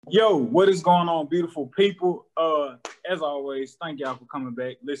Yo, what is going on, beautiful people? As always, thank y'all for coming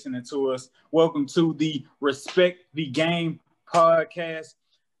back, listening to us. Welcome to the Respect the Game podcast.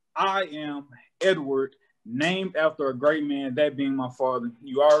 I am Edward, named after a great man, that being my father.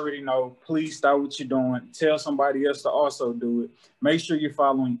 You already know. Please stop what you're doing. Tell somebody else to also do it. Make sure you're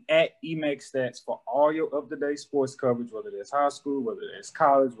following at EMAX Stats for all your up-to-date sports coverage, whether that's high school, whether that's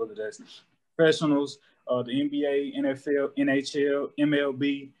college, whether that's professionals, the NBA, NFL, NHL,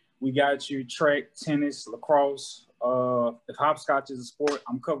 MLB. We got you track, tennis, lacrosse. If hopscotch is a sport,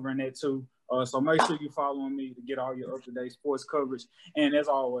 I'm covering that too. So make sure you're following me to get all your up-to-date sports coverage. And as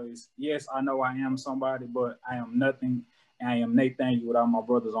always, yes, I know I am somebody, but I am nothing. I am Nathaniel without my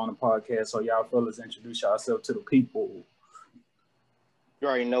brothers on the podcast. So y'all fellas, introduce yourself to the people. You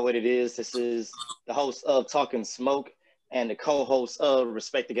already know what it is. This is the host of Talking Smoke and the co-host of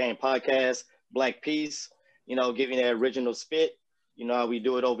Respect the Game podcast, Black Peace. Giving that original spit. You know how we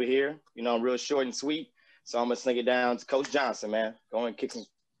do it over here. I'm real short and sweet. So I'm going to sling it down to Coach Johnson, man. Go and kick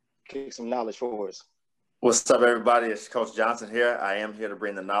some knowledge for us. What's up, everybody? It's Coach Johnson here. I am here to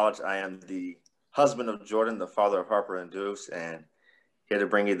bring the knowledge. I am the husband of Jordan, the father of Harper and Deuce, and here to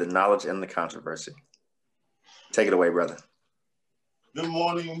bring you the knowledge and the controversy. Take it away, brother. Good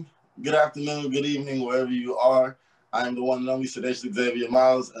morning, good afternoon, good evening, wherever you are. I am the one and only Sedacious Xavier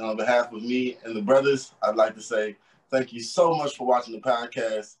Miles, and on behalf of me and the brothers, I'd like to say thank you so much for watching the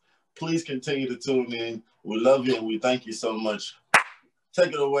podcast. Please continue to tune in. We love you, and we thank you so much.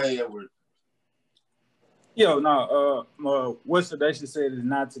 Take it away, Edward. Yo, what Sedacious said is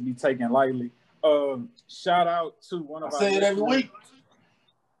not to be taken lightly. Shout out to one of I say it every week.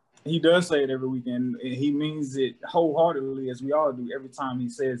 He does say it every week, and he means it wholeheartedly, as we all do every time he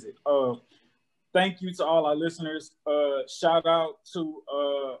says it. Thank you to all our listeners. Shout out to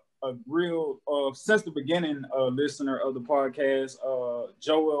a real, since the beginning, listener of the podcast,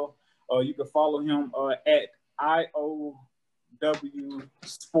 Joel. You can follow him at IOW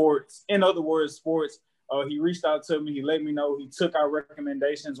Sports. In other words, sports. He reached out to me. He let me know. He took our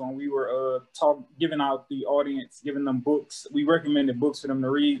recommendations when we were giving out the audience, giving them books. We recommended books for them to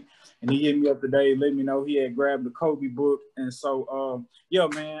read, and he hit me up today, let me know he had grabbed the Kobe book. And so,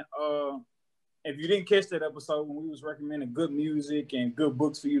 man, if you didn't catch that episode when we was recommending good music and good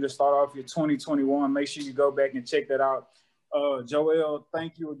books for you to start off your 2021, make sure you go back and check that out. Joel,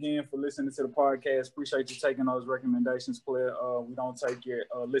 thank you again for listening to the podcast. Appreciate you taking those recommendations, player. We don't take your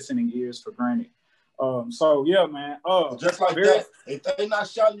listening ears for granted. So yeah, man. Just like that, if they not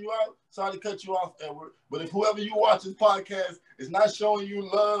shouting you out, sorry to cut you off, Edward. But if whoever you watch this podcast is not showing you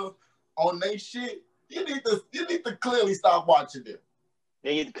love on their shit, you need to clearly stop watching them.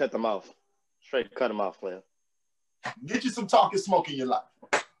 You need to cut them off. Straight cut them off, player. Get you some Talking Smoke in your life.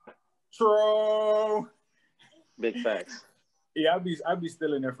 True. Big facts. Yeah, I'd be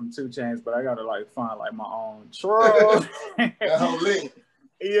stealing it from 2 Chainz, but I gotta find my own. True. That whole link.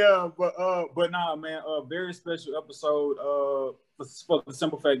 Yeah, but nah, man, very special episode. For the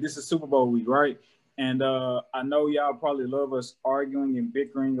simple fact, this is Super Bowl week, right? And I know y'all probably love us arguing and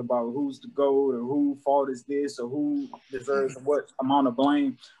bickering about who's the GOAT or who fault is this or who deserves what amount of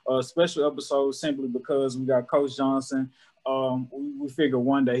blame. Special episode simply because we got Coach Johnson. We figured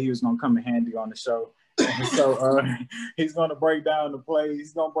one day he was gonna come in handy on the show. And so he's going to break down the plays.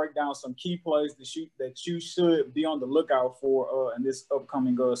 He's going to break down some key plays that you should be on the lookout for in this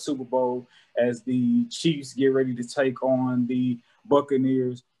upcoming Super Bowl as the Chiefs get ready to take on the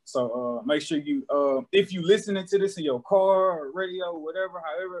Buccaneers. So make sure you, if you listening to this in your car or radio, whatever,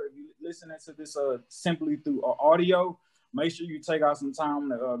 however, if you listening to this simply through audio, make sure you take out some time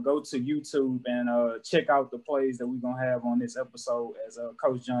to go to YouTube and check out the plays that we're going to have on this episode as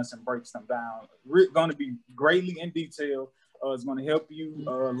Coach Johnson breaks them down. We're going to be greatly in detail. It's going to help you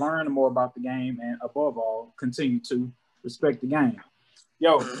learn more about the game and, above all, continue to respect the game.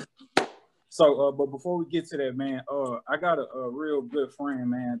 Yo, so, but before we get to that, man, I got a real good friend,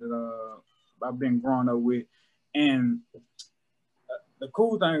 man, that I've been growing up with. And the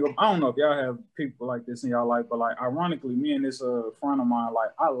cool thing, I don't know if y'all have people like this in y'all life, but ironically, me and this friend of mine,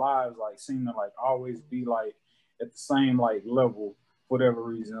 our lives seem to always be at the same level for whatever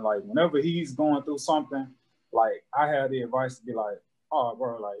reason. Whenever he's going through something, I have the advice to be oh,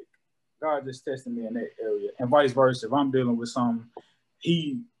 bro, God just tested me in that area, and vice versa. If I'm dealing with something,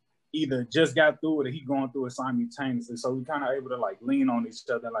 he either just got through it or he going through it simultaneously. So we kind of able to lean on each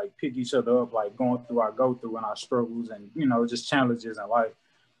other, pick each other up, going through our go through and our struggles and, just challenges in life.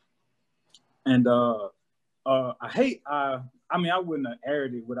 And I wouldn't have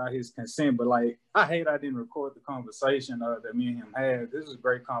aired it without his consent, but I hate I didn't record the conversation that me and him had. This was a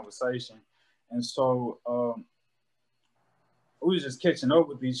great conversation. And so we was just catching up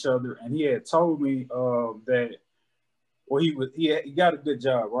with each other, and he had told me that, well, he got a good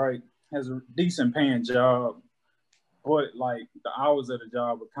job, right? Has a decent paying job, but like the hours of the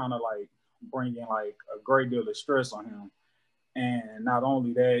job were kind of like bringing like a great deal of stress on him. And not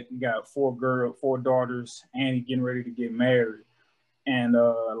only that, he got 4 daughters, and he getting ready to get married. And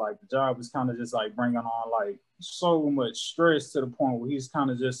like the job is kind of just like bringing on like so much stress to the point where he's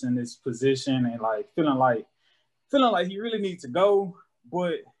kind of just in this position and like feeling like he really needs to go,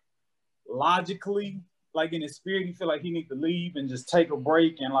 but logically, like in his spirit, he feel like he needs to leave and just take a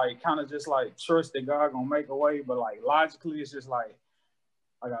break and like kind of just like trust that God gonna make a way. But like logically, it's just like,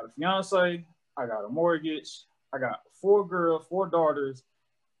 I got a fiance, I got a mortgage, I got 4 daughters,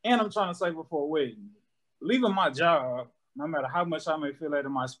 and I'm trying to save her for a wedding. Leaving my job, no matter how much I may feel that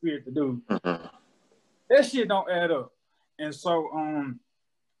in my spirit to do, that shit don't add up. And so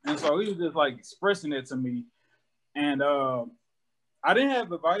he was just like expressing it to me, and I didn't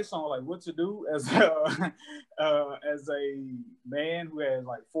have advice on like what to do as a man who has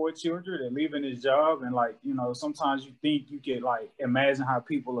like 4 children and leaving his job. And like, you know, sometimes you think you can like imagine how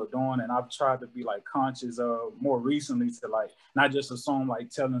people are doing. And I've tried to be like conscious of more recently to like not just assume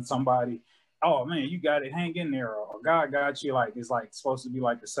like telling somebody, oh man, you got it, hang in there, or God got you. Like it's like supposed to be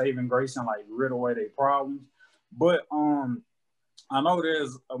like the saving grace and like rid away their problems. But I know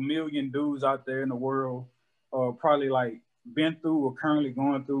there's a million dudes out there in the world, probably like been through or currently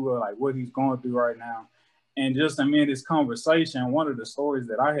going through or like what he's going through right now. And just in this conversation, one of the stories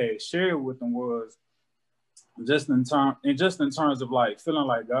that I had shared with him was just in terms of like feeling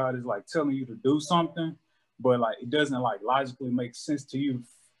like God is like telling you to do something, but like it doesn't like logically make sense to you,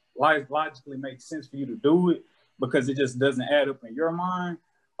 logically makes sense for you to do it because it just doesn't add up in your mind.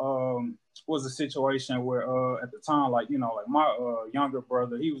 Was a situation where at the time, like, you know, like my younger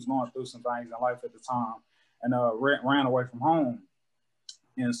brother, he was going through some things in life at the time, and ran away from home.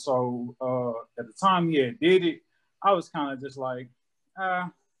 And so at the time he had did it, I was kind of just like,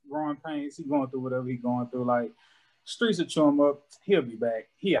 growing pains. He going through whatever he going through. Like, streets will chew him up. He'll be back.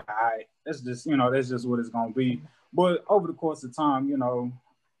 He all right. That's just, you know, that's just what it's going to be. But over the course of time, you know,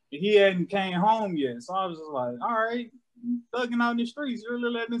 he hadn't came home yet. So I was just like, all right, thugging out in the streets, you're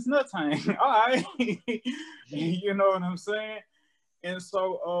really letting this nuts hang. All right. You know what I'm saying? And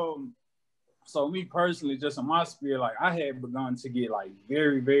so, so me personally, just in my spirit, like I had begun to get like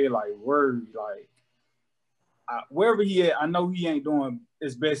very, very like worried, like wherever he at, I know he ain't doing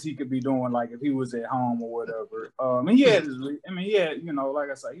as best he could be doing, like if he was at home or whatever. And he had, you know, like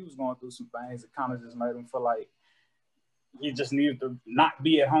I said, he was going through some things that kind of just made him feel like he just needed to not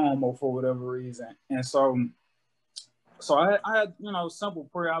be at home or for whatever reason. And so I had, you know, simple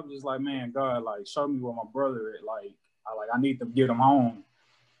prayer. I was just like, man, God, like show me where my brother is. Like I need to get him home.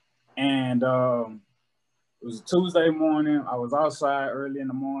 And it was a Tuesday morning. I was outside early in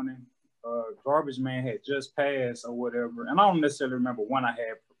the morning. Garbage man had just passed or whatever. And I don't necessarily remember when I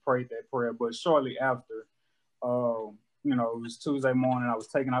had prayed that prayer, but shortly after, you know, it was Tuesday morning. I was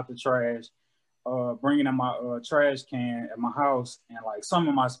taking out the trash, bringing in my trash can at my house. And like some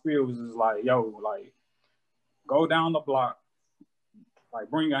of my spirit was just like, yo, like go down the block, like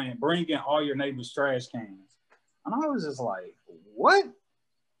bring in all your neighbors' trash cans. And I was just like, what?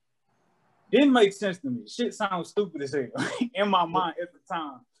 Didn't make sense to me. Shit sounds stupid as hell in my mind at the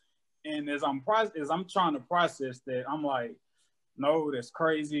time. And as I'm trying to process that, I'm like, no, that's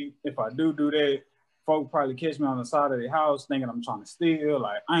crazy. If I do that, folk probably catch me on the side of the house thinking I'm trying to steal.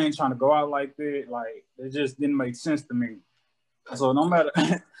 Like, I ain't trying to go out like that. Like, it just didn't make sense to me. So no matter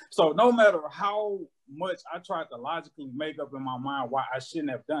how much I tried to logically make up in my mind why I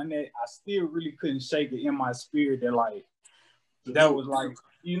shouldn't have done that, I still really couldn't shake it in my spirit that like, that was like,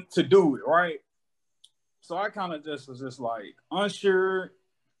 to do it, right? So I kind of just was just like unsure,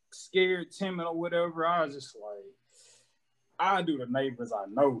 scared, timid, or whatever. I was just like, I do the neighbors I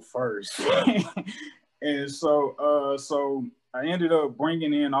know first. And so I ended up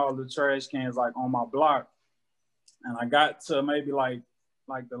bringing in all the trash cans like on my block, and I got to maybe like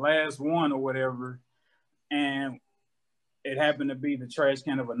the last one or whatever, and it happened to be the trash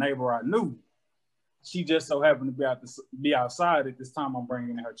can of a neighbor I knew. She just so happened to be outside at this time. I'm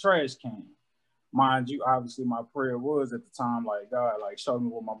bringing in her trash can. Mind you, obviously my prayer was at the time, like, God, like, show me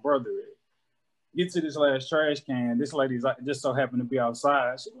where my brother is. Get to this last trash can. This lady's like, just so happened to be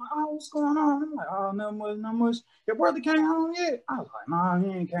outside. She's like, oh, what's going on? I'm like, oh, not much. Your brother came home yet? I was like, nah, he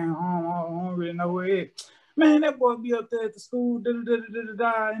ain't came home. I don't really know where he is. Man, that boy be up there at the school, in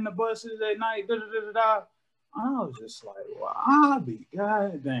the buses at night, I was just like, well, I'll be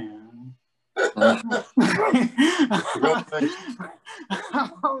goddamn. I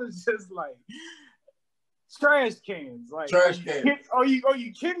was just like, trash cans. Like trash cans. Are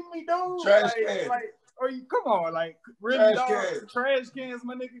you kidding me, dude? Trash cans. Like, are you? Come on, like really, Trash dog? cans. Trash cans,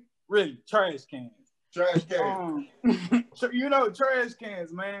 my nigga. Really, trash cans. Trash cans. You know, trash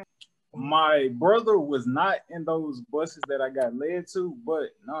cans, man. My brother was not in those buses that I got led to,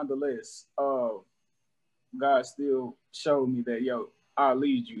 but nonetheless, God still showed me that, yo, I'll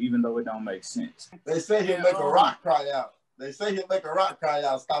lead you, even though it don't make sense. They say he'll make a rock cry out. They say he'll make a rock cry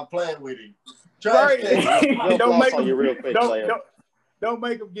out. Stop playing with him. Trash cans. Don't make him real quick, don't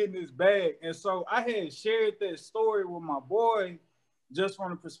make him get in his bag. And so I had shared that story with my boy, just from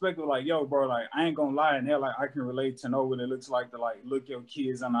the perspective like, yo, bro, like I ain't gonna lie, and hell, like I can relate to know what it looks like to like look your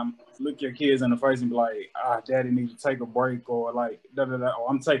kids in the face and be like, daddy needs to take a break, or like or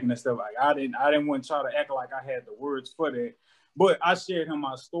I'm taking this stuff. Like I didn't want to try to act like I had the words for that. But I shared him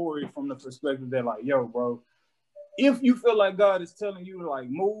my story from the perspective that like, yo, bro, if you feel like God is telling you to like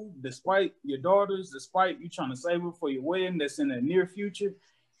move, despite your daughters, despite you trying to save her for your wedding that's in the near future,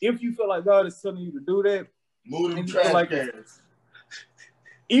 if you feel like God is telling you to do that, move them trash cans.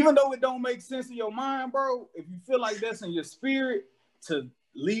 Even though it don't make sense in your mind, bro, if you feel like that's in your spirit to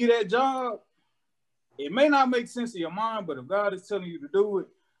leave that job, it may not make sense in your mind, but if God is telling you to do it,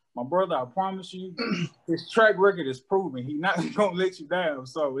 my brother, I promise you, his track record is proven. He's not going to let you down.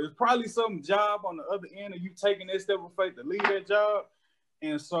 So it's probably some job on the other end of you taking that step of faith to leave that job.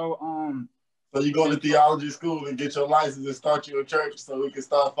 And so, So you go to theology school and get your license and start you a church so we can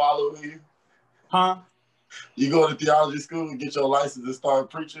start following you? Huh? You go to theology school and get your license and start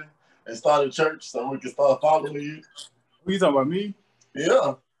preaching and start a church so we can start following you? What you talking about, me?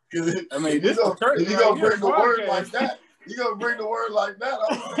 Yeah. I mean, this if you gonna bring the word like that, you gonna bring the word like that.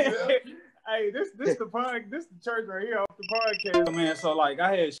 Hey, this the church right here off the podcast, man. So like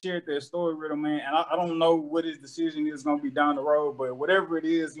I had shared that story with him, man, and I don't know what his decision is gonna be down the road, but whatever it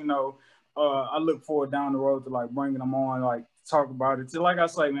is, you know, I look forward down the road to like bringing him on, like talk about it. So like I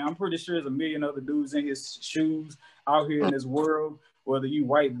say, man, I'm pretty sure there's a million other dudes in his shoes out here in this world, whether you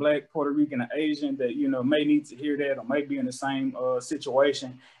white, black, Puerto Rican, or Asian, that, you know, may need to hear that or may be in the same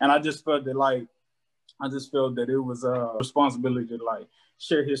situation. And I just felt that it was a responsibility to like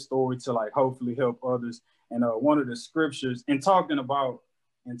share his story to like hopefully help others. And one of the scriptures and talking about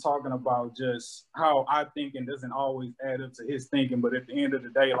just how I think and doesn't always add up to his thinking, but at the end of the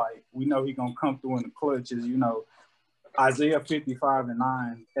day, like we know he's gonna come through in the clutches, you know. Isaiah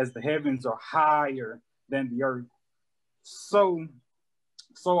 55:9, as the heavens are higher than the earth, so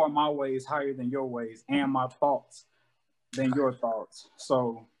are my ways higher than your ways, and my thoughts than your thoughts.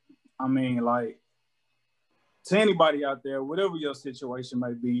 So, I mean, like, to anybody out there, whatever your situation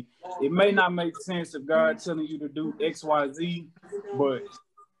may be, it may not make sense if God's telling you to do X, Y, Z, but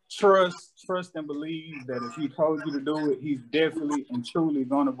trust and believe that if he told you to do it, he's definitely and truly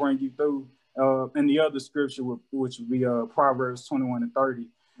going to bring you through. And the other scripture, which would be Proverbs 21:30.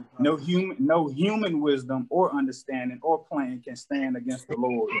 No human wisdom or understanding or plan can stand against the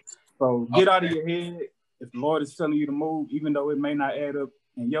Lord. So get out of your head. If the Lord is telling you to move, even though it may not add up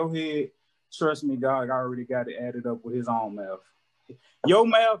in your head, trust me, God already got it added up with his own math. Your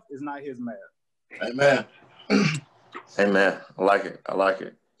math is not his math. Amen. Amen. I like it. I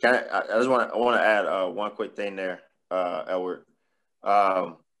want to add one quick thing there, Edward.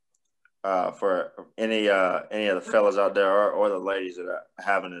 For any of the fellas out there or the ladies that are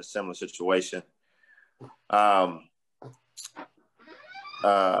having a similar situation,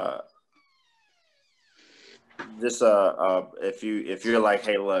 if you're like,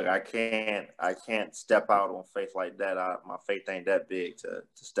 hey, look, I can't step out on faith like that. My faith ain't that big to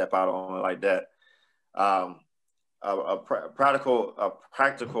step out on it like that. A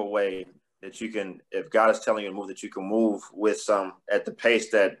practical way that you can, if God is telling you to move, that you can move with some at the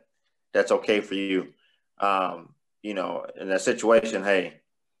pace that's okay for you. You know, in that situation, hey,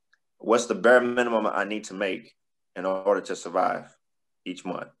 what's the bare minimum I need to make in order to survive each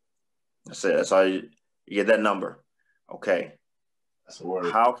month? That's it. That's all you get, that number. Okay. That's a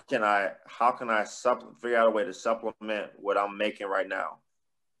word. How can I figure out a way to supplement what I'm making right now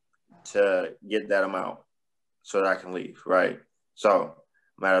to get that amount so that I can leave, right? So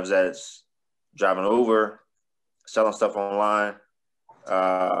matter of that, it's driving Uber, selling stuff online,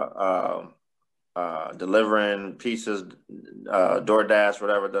 delivering pizzas, DoorDash,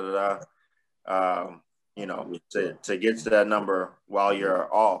 whatever, you know, to get to that number while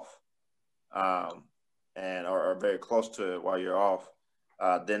you're off, and or very close to it while you're off,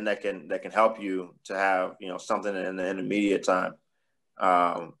 then that can help you to have, you know, something in the intermediate time,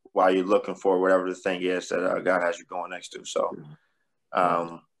 while you're looking for whatever the thing is that God has you going next to. So,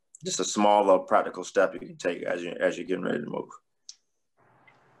 just a small little practical step you can take as you're getting ready to move.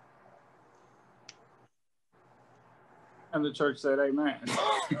 And the church said, "Amen."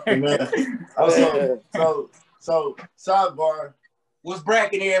 Amen. So sidebar. What's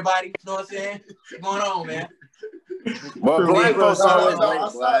bracking, everybody? You know what I'm saying? What's going on, man? Well, black folks always No, wait.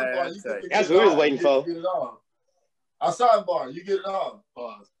 sidebar. You get That's it what we was all. waiting You for. get it all. Our sidebar. You get it all.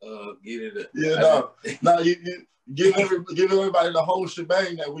 Pause. Get it up. Yeah, no. No, you give everybody the whole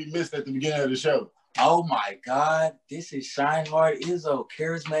shebang that we missed at the beginning of the show. Oh my God, this is Shine Hard Izzo,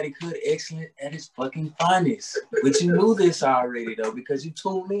 charismatic hood, excellent at his fucking finest. But you knew this already though, because you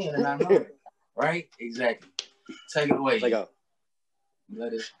tuned in and I know it. Right? Exactly. Take it away. Let go.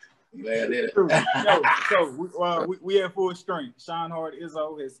 Let it. So we at full strength. Shine Hard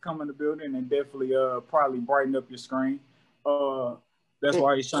Izzo has come in the building and definitely probably brighten up your screen. That's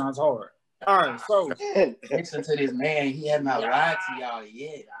why he shines hard. All right, so Listen to this man. He had not lied to y'all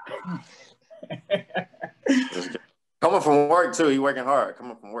yet. Coming from work too, he working hard.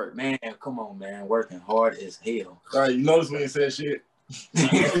 Coming from work, man. Come on, man, working hard as hell. All right, you notice we ain't said shit.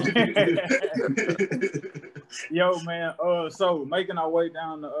 Yo, man. So making our way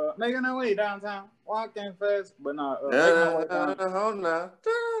downtown, walking fast, but not making our way down. Oh no!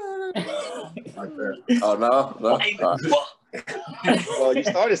 Like that. Oh no! Well, you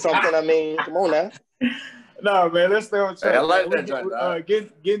started something. I mean, come on now. No, man, let's stay on track. Hey, I like that joint,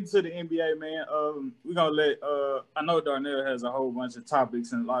 getting to the NBA, man. We're gonna let I know Darnell has a whole bunch of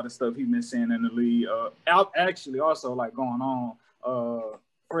topics and a lot of stuff he's been seeing in the league. Actually also like going on.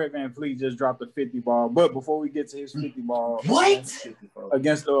 Fred VanVleet just dropped a 50 ball. But before we get to his 50 ball, what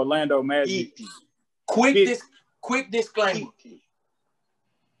against the Orlando Magic? Quick disclaimer.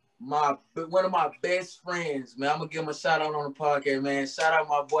 One of my best friends, man. I'm gonna give him a shout out on the podcast, man. Shout out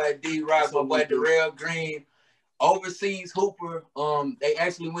my boy D-Rock, my boy Darrell Green, overseas hooper. They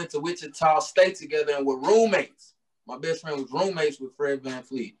actually went to Wichita State together and were roommates. My best friend was roommates with Fred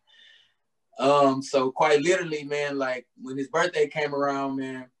VanVleet. So quite literally, man, like when his birthday came around,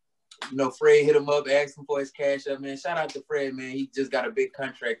 man, you know, Fred hit him up, asked him for his cash up, man. Shout out to Fred, man. He just got a big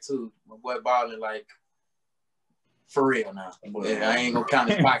contract too. My boy balling like for real now. Yeah, I ain't gonna count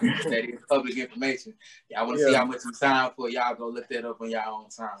his pockets. That is public information. Y'all want to see how much he signed for? Y'all go look that up on y'all own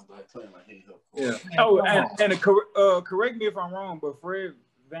time. But yeah. Correct me if I'm wrong, but Fred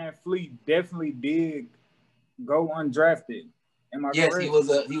VanVleet definitely did go undrafted. Am I correct? Yes, he was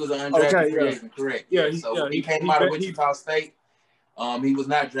an undrafted free agent. Correct. Yeah. So he came out of Wichita State. He was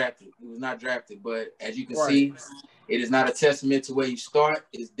not drafted. But as you can see, it is not a testament to where you start.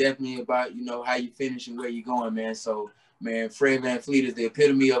 It's definitely about, you know, how you finish and where you're going, man. So, man, Fred VanVleet is the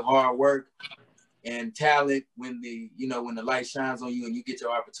epitome of hard work and talent when the light shines on you and you get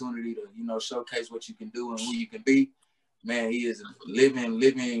your opportunity to, you know, showcase what you can do and who you can be. Man, he is a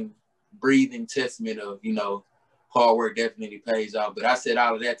living, breathing testament of, you know, hard work definitely pays off. But I said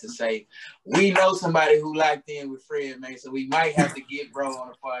all of that to say we know somebody who locked in with Fred, man. So we might have to get bro on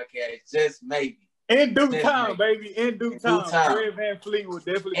the podcast, just maybe. In due time, baby. In due time. Fred VanVleet will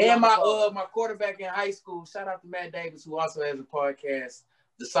definitely. And my quarterback in high school, shout out to Matt Davis, who also has a podcast,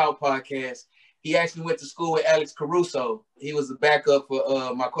 the South Podcast. He actually went to school with Alex Caruso. He was a backup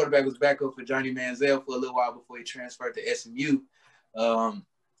for my quarterback was backup for Johnny Manziel for a little while before he transferred to SMU.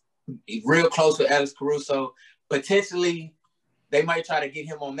 He's real close with Alex Caruso. Potentially, they might try to get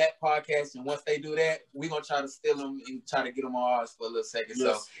him on that podcast, and once they do that, we're gonna try to steal him and try to get him on ours for a little second.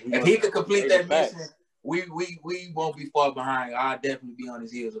 Yes, so if he could complete that mission, we won't be far behind. I'll definitely be on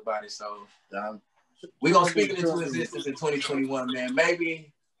his heels about it. So we're gonna speak it into existence in 2021, man.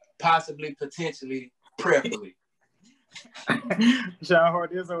 Maybe, possibly, potentially, prayerfully. Shine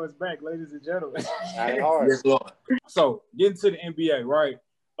Hard Izzo is back, ladies and gentlemen. Shine hard. Yes, Lord. So getting to the NBA, right?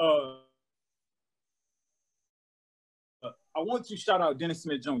 I want to shout out Dennis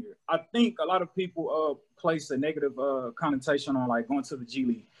Smith Jr. I think a lot of people place a negative connotation on like going to the G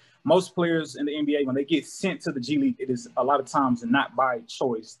League. Most players in the NBA, when they get sent to the G League, it is a lot of times not by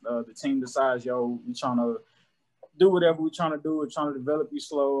choice. The team decides, we trying to do whatever we're trying to do. We're trying to develop you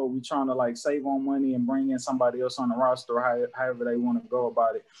slow. We're trying to like save on money and bring in somebody else on the roster, however they want to go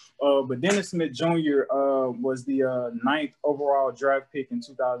about it. But Dennis Smith Jr. Was the 9th overall draft pick in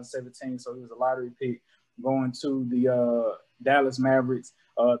 2017. So he was a lottery pick going to the Dallas Mavericks.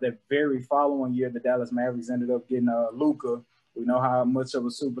 That very following year, the Dallas Mavericks ended up getting Luka. We know how much of a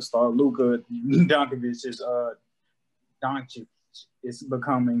superstar Luka Doncic is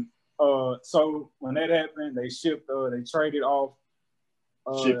becoming. So when that happened, they traded off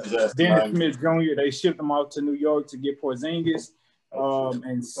Dennis Smith Jr. They shipped him out to New York to get Porzingis.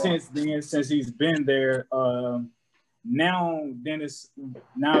 And since then, since he's been there, now Dennis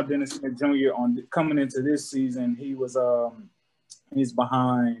Smith Jr. coming into this season, he's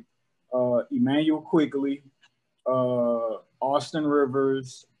behind Emmanuel Quickley, Austin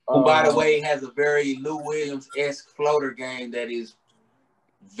Rivers. Who, by the way, has a very Lou Williams-esque floater game that is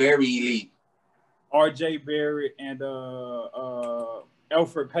very elite. R.J. Barrett and Elfrid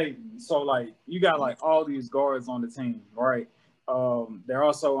Payton. So, like, you got, like, all these guards on the team, right? They're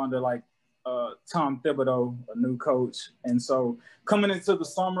also under, like, Tom Thibodeau, a new coach. And so, coming into the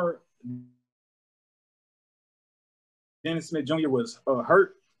summer, Dennis Smith Jr. was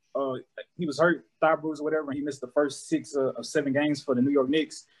hurt. He was hurt, thigh bruise or whatever, and he missed the first 6 of 7 games for the New York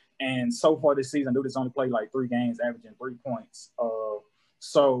Knicks. And so far this season, dude has only played like 3 games, averaging 3 points.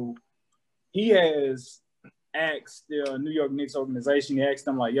 So he has asked the New York Knicks organization, he asked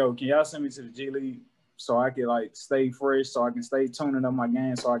them like, yo, can y'all send me to the G League so I can like stay fresh, so I can stay tuning up my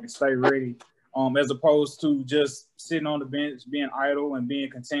game, so I can stay ready, as opposed to just sitting on the bench, being idle and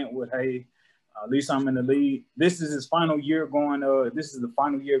being content with, hey, at least I'm in the league. This is his final year going. This is the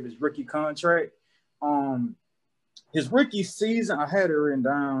final year of his rookie contract. His rookie season, I had it written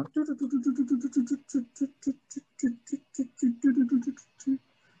down.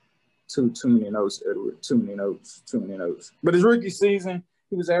 Too many notes, Edward. Too many notes. But his rookie season,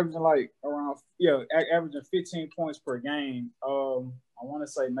 he was averaging like averaging 15 points per game. I want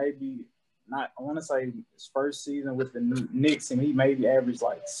to say his first season with the Knicks, and he maybe averaged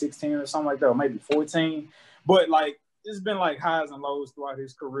like 16 or something like that, or maybe 14. But like, it's been like highs and lows throughout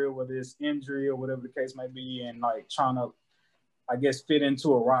his career, whether it's injury or whatever the case may be, and like trying to, I guess, fit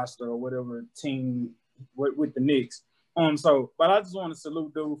into a roster or whatever team with the Knicks. But I just want to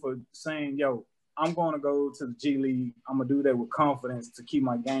salute dude for saying, yo, I'm going to go to the G League. I'm going to do that with confidence to keep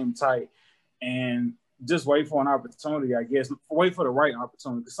my game tight and just wait for an opportunity, I guess. Wait for the right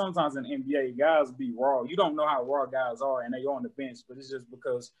opportunity. Because sometimes in the NBA, guys be raw. You don't know how raw guys are, and they go on the bench, but it's just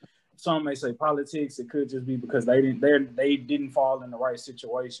because some may say politics. It could just be because they didn't fall in the right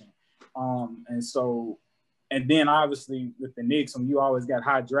situation. And then obviously with the Knicks, you always got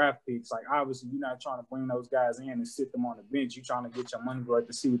high draft picks. Like, obviously you're not trying to bring those guys in and sit them on the bench. You're trying to get your money worth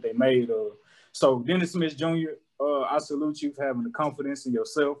to see what they made of. So Dennis Smith Jr., I salute you for having the confidence in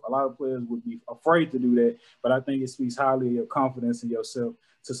yourself. A lot of players would be afraid to do that, but I think it speaks highly of your confidence in yourself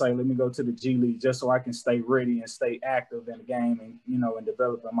to say, let me go to the G League just so I can stay ready and stay active in the game and, and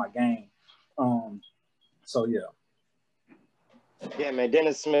developing my game. So, yeah. Yeah, man,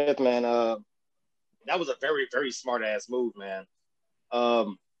 Dennis Smith, man, that was a very, very smart-ass move, man.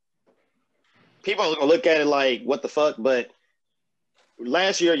 People are going to look at it like, what the fuck? But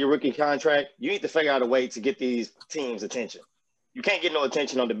last year, your rookie contract, you need to figure out a way to get these teams' attention. You can't get no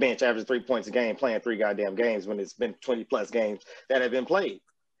attention on the bench, average 3 points a game, playing 3 goddamn games when it's been 20-plus games that have been played.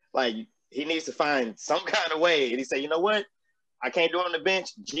 Like, he needs to find some kind of way. And he said, you know what? I can't do it on the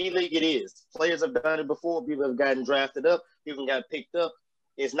bench. G League it is. Players have done it before. People have gotten drafted up. People got picked up.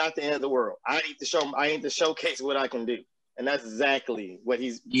 It's not the end of the world. I need to showcase what I can do. And that's exactly what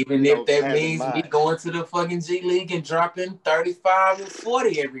he's even if that means me going to the fucking G League and dropping 35 and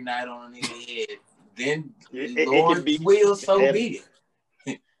 40 every night on a nigga head. Then Lord will, so be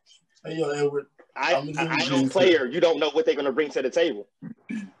it. Hey, yo, Edward. I know player, you don't know what they're gonna bring to the table.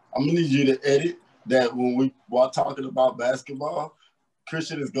 I'm gonna need you to edit that while talking about basketball,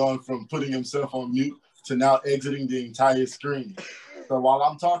 Christian is going from putting himself on mute to now exiting the entire screen. So while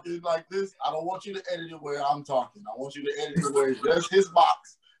I'm talking like this, I don't want you to edit it where I'm talking. I want you to edit it where it's just his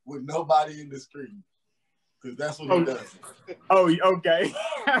box with nobody in the screen. Because that's what he does. Oh, okay.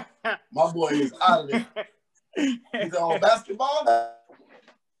 My boy is out of it. He's on basketball.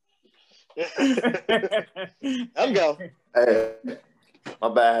 I'm go. Hey, my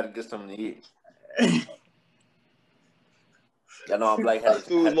bad. Get something to eat. I know I'm like,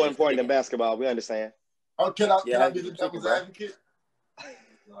 food is more important than basketball. We understand. Oh, can I be the devil's advocate?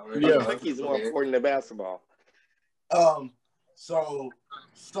 Yeah, cookies more important than basketball. So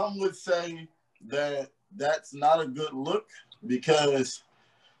some would say that that's not a good look because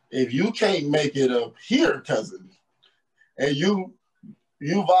if you can't make it up here, cousin, and you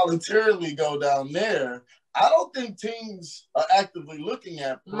voluntarily go down there, I don't think teams are actively looking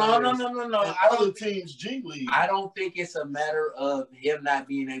at players. No. Other teams' G League. I don't think it's a matter of him not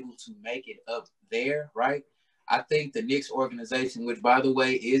being able to make it up there, right? I think the Knicks organization, which by the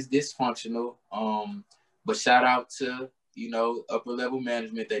way is dysfunctional, but shout out to upper level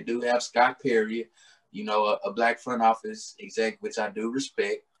management. They do have Scott Perry, a black front office exec, which I do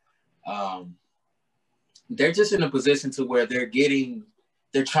respect. They're just in a position to where they're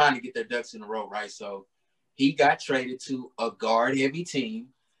trying to get their ducks in a row, right? So he got traded to a guard-heavy team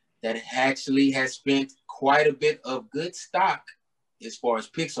that actually has spent quite a bit of good stock as far as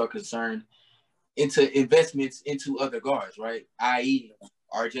picks are concerned into investments into other guards, right? I.e.,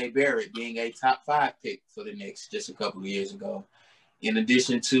 R.J. Barrett being a top 5 pick for the Knicks just a couple of years ago. In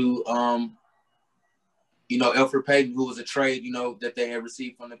addition to, Elfrid Payton, who was a trade, that they had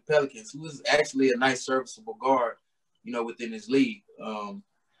received from the Pelicans, who was actually a nice serviceable guard, within his league.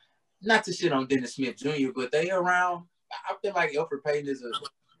 Not to shit on Dennis Smith Jr., but they around. I feel like Elfrid Payton is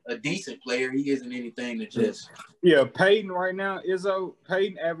a decent player. He isn't anything to just. Yeah, Payton right now,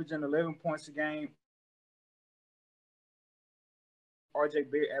 Payton averaging 11 points a game. R.J.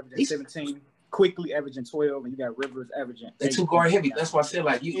 Barrett averaging 17, quickly averaging 12, and you got Rivers averaging. They too guard heavy. That's why I said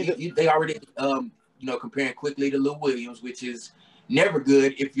they already comparing quickly to Lou Williams, which is never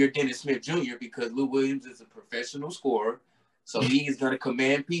good if you're Dennis Smith Jr. because Lou Williams is a professional scorer, so he is going to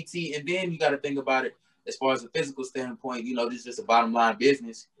command PT. And then you got to think about it as far as a physical standpoint. This is just a bottom line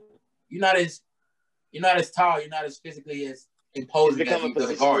business. You're not as tall. You're not as physically as imposing as these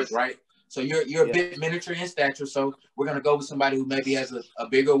other guards, right? So you're a bit miniature in stature. So we're gonna go with somebody who maybe has a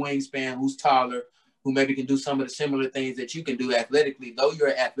bigger wingspan, who's taller, who maybe can do some of the similar things that you can do athletically. Though you're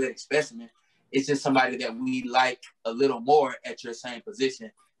an athletic specimen, it's just somebody that we like a little more at your same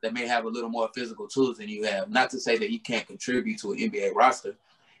position that may have a little more physical tools than you have. Not to say that he can't contribute to an NBA roster.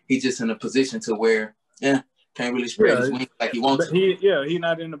 He's just in a position to where, can't really spread his wings like he wants to. He's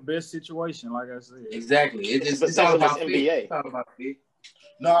not in the best situation, like I said. Exactly. It's all about NBA. It's all about fit.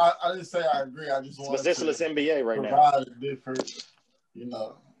 No, I didn't say I agree. I just want to NBA right now. Provide a different,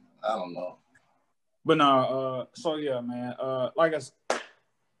 I don't know. But no, so yeah, man. Like I said,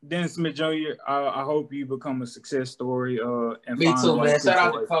 Dennis Smith Jr., I hope you become a success story. And me too, man. Shout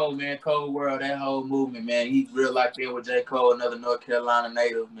out to Cole, man. Cole World, that whole movement, man. He real like there with J. Cole, another North Carolina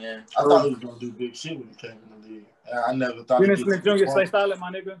native, man. I thought he was gonna do big shit when he came in the league. I never thought. Dennis Smith Jr. Stay silent,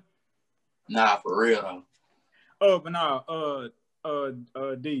 my nigga. Nah, for real though. But nah,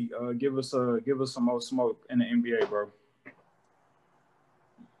 D, give us some more smoke in the NBA, bro.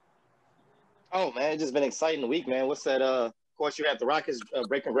 Oh man, it's just been an exciting week, man. What's that? Of course, you have the Rockets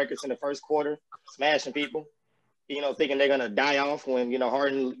breaking records in the first quarter, smashing people. Thinking they're gonna die off when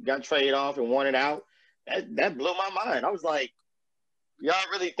Harden got traded off and wanted out. That blew my mind. I was like, y'all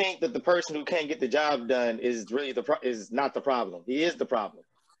really think that the person who can't get the job done is really is not the problem? He is the problem.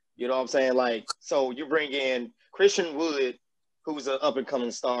 You know what I'm saying? Like, so you bring in Christian Wood, who's an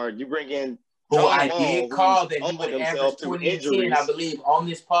up-and-coming star. You bring in who I did call that he would average 20 and 10, I believe, on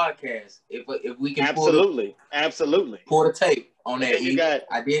this podcast. If we can pull the tape on that.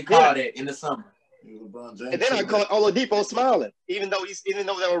 I did call that in the summer. And then I caught Oladipo smiling, even though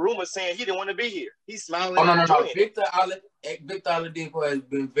there were rumors saying he didn't want to be here. He's smiling. Oh, no. Victor Oladipo has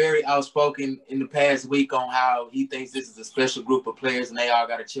been very outspoken in the past week on how he thinks this is a special group of players and they all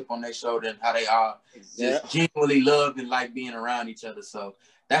got a chip on their shoulder and how they all just genuinely love and like being around each other. So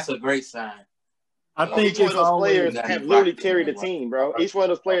that's a great sign. I think each one of those players have literally carried the team, bro. Each one of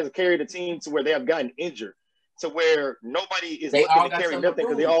those players have carried the team to where they have gotten injured, to where nobody is looking to carry nothing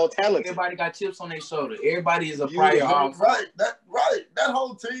because they're all talented. Everybody got chips on their shoulder. Everybody is a prior offer. Right. That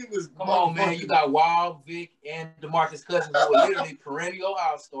whole team is. Come on, man. You got Wall, Vic, and DeMarcus Cousins, who are literally perennial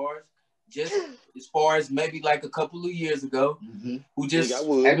all-stars. Just as far as maybe like a couple of years ago, who just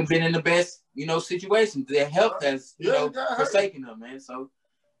haven't been in the best, situations. Their health has, forsaken them, man. So.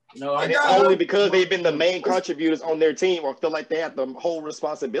 And it's only because they've been the main contributors on their team or feel like they have the whole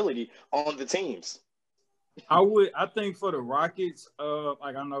responsibility on the teams. I think for the Rockets,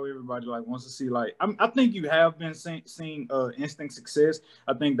 I know everybody wants to see I think you have been seeing instant success.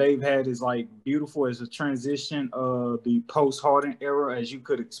 I think they've had as beautiful as a transition of the post Harden era as you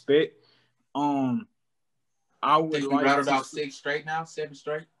could expect. I would rattled off 6 straight now, 7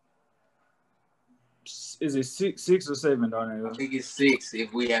 straight. Is it 6 or 7, Darnell? I think it's 6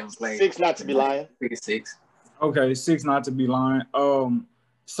 if we haven't played. 6 not to be lying. I think it's 6. Okay, 6 not to be lying.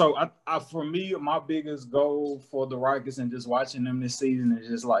 So I for me, my biggest goal for the Rockets and just watching them this season is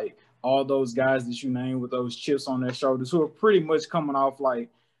just all those guys that you named with those chips on their shoulders who are pretty much coming off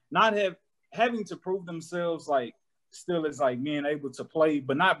not having to prove themselves still is being able to play,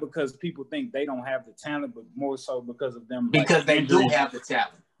 but not because people think they don't have the talent, but more so because of them. Because they do have the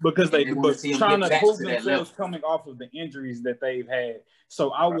talent. Because they trying to prove themselves coming off of the injuries that they've had.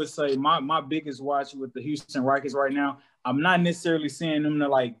 So I would say my biggest watch with the Houston Rockets right now, I'm not necessarily seeing them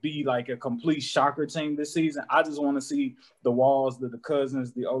to be a complete shocker team this season. I just want to see the Walls, the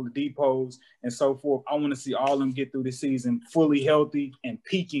Cousins, the Oladipos, and so forth. I want to see all of them get through the season fully healthy and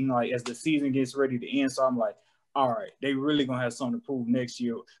peaking as the season gets ready to end. So I'm all right, they really gonna have something to prove next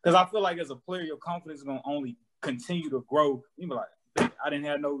year. Because I feel as a player, your confidence is gonna only continue to grow. You be I didn't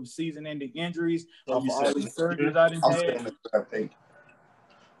have no season-ending injuries. All these surgeries I didn't have.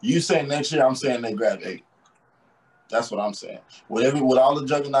 You saying next year? I'm saying they grab 8. That's what I'm saying. With all the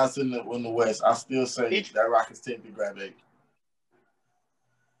juggernauts in the West, I still say that Rockets team can grab 8.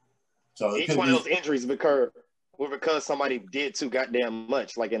 So each one of those injuries because somebody did too goddamn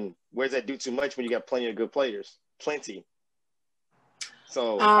much. Like, and where's that do too much when you got plenty of good players? Plenty.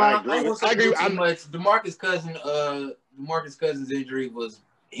 So I agree. I agree. Too much. DeMarcus Cousins' injury was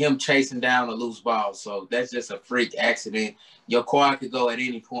him chasing down a loose ball. So that's just a freak accident. Your quad could go at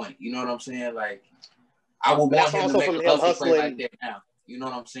any point. You know what I'm saying? Like, I would want him to make a hustle play like that now. You know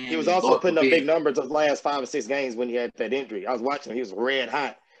what I'm saying? He was also putting up big numbers those last 5 or 6 games when he had that injury. I was watching him. He was red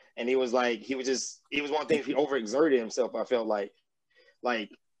hot. And he was one thing, he overexerted himself, I felt like. Like,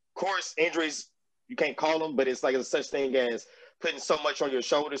 of course, injuries, you can't call them, but it's like a such thing as putting so much on your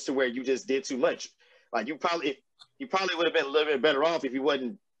shoulders to where you just did too much. Like, you probably would have been a little bit better off if you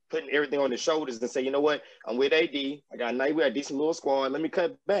wasn't putting everything on his shoulders and say, you know what, I'm with AD. We got a decent little squad. Let me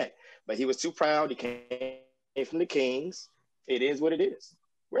cut back. But he was too proud. He came from the Kings. It is what it is.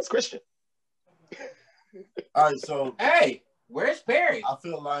 Where's Christian? All right, so hey, where's Perry? I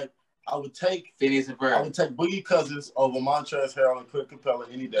feel like I would take Phineas and Ferb. I would take Boogie Cousins over Montrezl Harrell and Clint Capella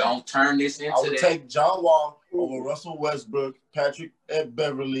any day. Don't turn this into I would take John Wall over Russell Westbrook, Patrick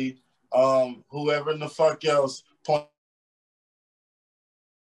Beverly, whoever in the fuck else.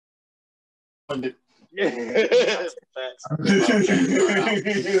 Yeah.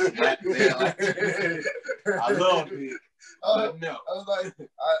 I love it. No. I was like,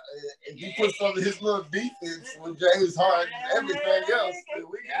 if you put some of his little defense with James Harden and everything else,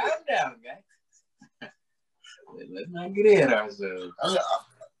 calm down, guys. Let's not get ahead of ourselves.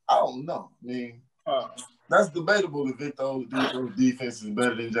 I don't know. I mean, that's debatable if Victor Oladipo's defense is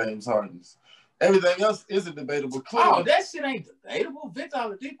better than James Harden's. Everything else isn't debatable. Clearly. Oh, that shit ain't debatable. Victor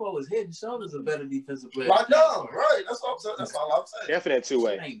Oladipo is head and shoulders a better defensive player. I know, right? That's what I'm saying. That's all I'm saying. Definite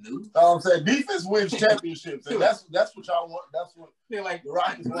two-way. Ain't new. I'm saying defense wins championships, and that's what y'all want. That's what like the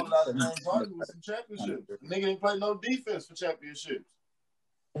Rockets wanted out of James Harden with some championships. Nigga didn't play no defense for championships.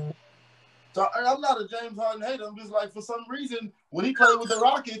 So I'm not a James Harden hater. I'm just like, for some reason, when he played with the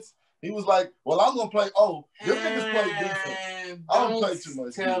Rockets, he was like, well, I'm going to play. Oh, your niggas play defense. I don't play too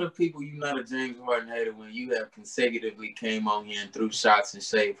much. Tell the people you're not a James Harden hater when you have consecutively came on here and threw shots and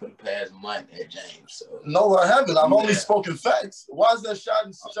shade for the past month at James. So no, I haven't. I've only spoken facts. Why is that shot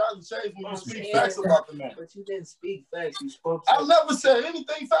and shade when you speak facts about the man? But you didn't speak facts. You spoke. I never said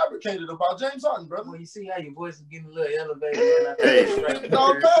anything fabricated about James Harden, brother. Well, you see how your voice is getting a little elevated.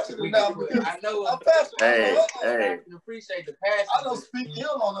 No, I'm passionate now. I know. I'm passionate. Hey. I appreciate the passion. I don't speak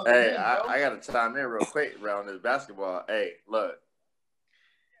ill on them. Hey, I got to chime in real quick around this basketball. Hey, look.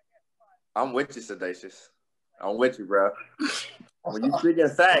 I'm with you, Sedacious. I'm with you, bro. When you speaking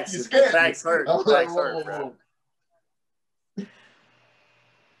facts, facts hurt. Facts hurt, bro.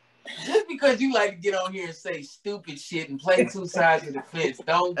 Just because you like to get on here and say stupid shit and play two sides of the fence,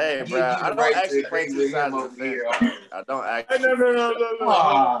 don't hey, bro, I don't actually play two sides of the fence. I don't actually. No.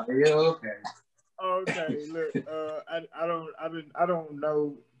 Oh, yeah, okay. Okay, look, I don't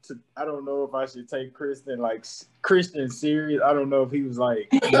know. I don't know if I should take Christian serious. I don't know if he was like.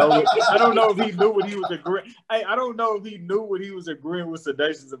 I don't know if he knew what he was agreeing. I don't know if he knew what he was agreeing with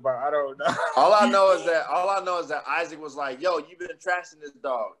Sedacious about. I don't know. All I know is that Isaac was like, "Yo, you've been trashing this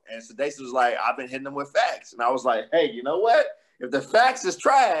dog," and Sedacious was like, "I've been hitting him with facts," and I was like, "Hey, you know what? If the facts is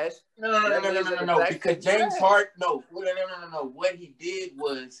trash, no, because James Harden, no. What he did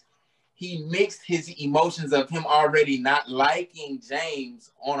was he mixed his emotions of him already not liking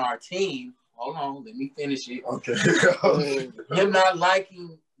James on our team. Hold on, let me finish it. Okay. Him not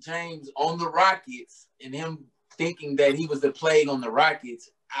liking James on the Rockets and him thinking that he was the plague on the Rockets.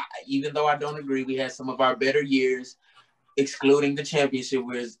 Even though I don't agree, we had some of our better years, excluding the championship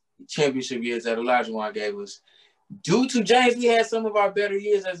years that Olajuwon gave us. Due to James, we had some of our better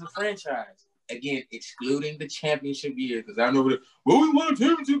years as a franchise. Again, excluding the championship year, because I know we won a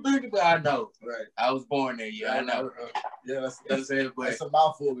championship back, but I know. Right. I was born there, yeah, I know. Yeah, that's it. But it's a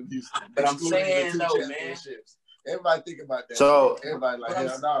mouthful in Houston. But I'm saying though, man. Everybody think about that. So everybody like,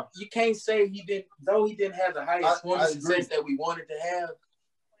 hell no. You can't say he didn't have the highest point of success that we wanted to have.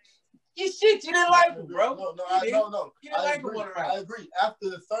 You didn't like him, bro. No. You didn't like him. I agree. After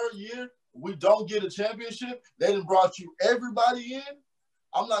the third year, we don't get a championship. They done brought you everybody in.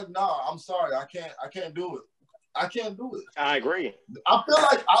 I'm like, nah, I'm sorry. I can't do it. I can't do it. I agree. I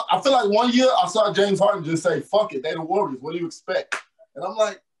feel like 1 year I saw James Harden just say, fuck it, they the Warriors. What do you expect? And I'm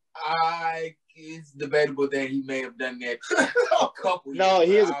like, it's debatable that he may have done that a couple No, years.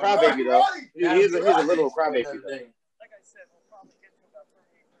 he is a crybaby, though. He is a little crybaby.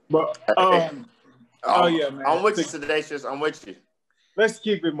 But, oh yeah, man. I'm with you, Sedacious. I'm with you. Let's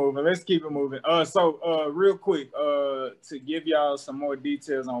keep it moving. So real quick, to give y'all some more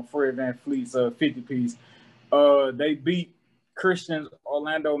details on Fred VanVleet's 50-piece. They beat Christian's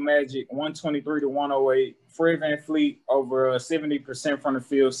Orlando Magic 123-108. Fred VanVleet over 70% from the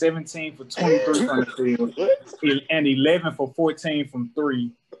field, 17 for 23 from the field, and 11 for 14 from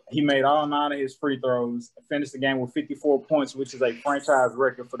three. He made all 9 of his free throws, finished the game with 54 points, which is a franchise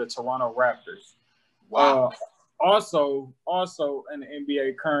record for the Toronto Raptors. Wow. Also in the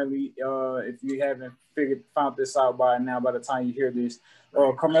NBA currently, if you haven't found this out by now, by the time you hear this,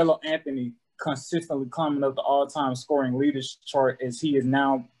 Carmelo Anthony consistently climbing up the all-time scoring leaders chart as he has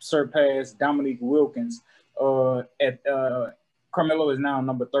now surpassed Dominique Wilkins. Carmelo is now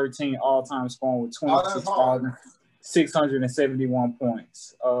number 13 all-time scoring with 26,671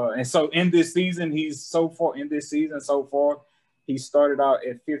 points. And so in this season, he started out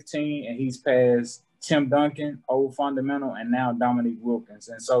at 15 and he's passed Tim Duncan, Old Fundamental, and now Dominique Wilkins.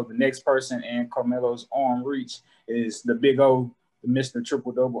 And so the next person in Carmelo's arm reach is the big O, the Mr.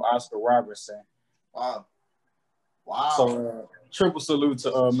 Triple-Double, Oscar Robertson. Wow. So triple salute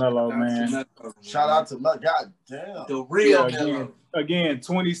to Melo, man. Shout out to Melo. God damn. The real Melo. Again,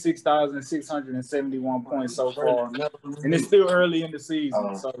 26,671 points so far. And it's still early in the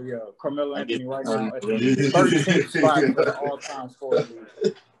season. So, yeah, Carmelo Anthony right now at the 13th spot for the all-time scorer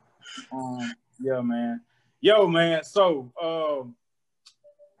league. Yeah, man. Yo, man. So,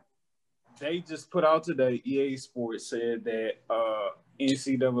 they just put out today, EA Sports said that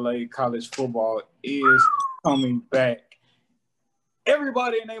NCAA college football is coming back.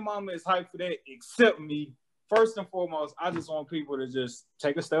 Everybody and their mama is hyped for that except me. First and foremost, I just want people to just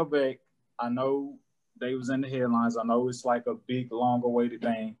take a step back. I know they was in the headlines. I know it's like a big, long-awaited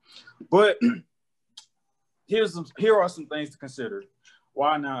thing. But here are some things to consider.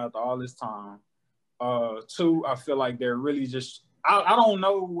 Why now after all this time? 2, I feel like they're really just I don't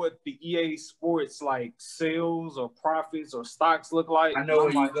know what the EA Sports like sales or profits or stocks look like. I know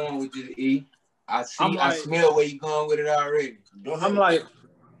where you're going with this, E. I smell where you're going with it already. I'm like,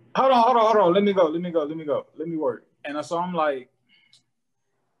 hold on. Let me go. Let me work. And so I'm like,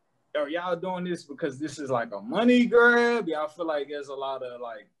 are y'all doing this because this is like a money grab? Y'all feel like there's a lot of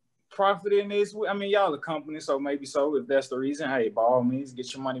like profit in this? I mean, y'all a company, so maybe so. If that's the reason, hey, by all means,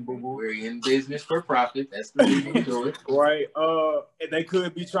 get your money, boo-boo. We're in business for profit. That's the reason we do it. Right. They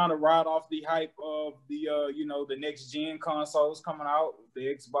could be trying to ride off the hype of the, the next gen consoles coming out,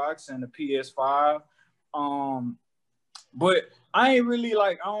 the Xbox and the PS5. But I ain't really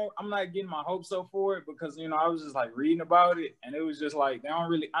like, I'm not getting my hopes up for it because, I was just like reading about it and it was just like, they don't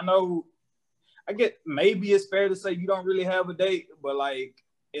really, I get maybe it's fair to say you don't really have a date, but like,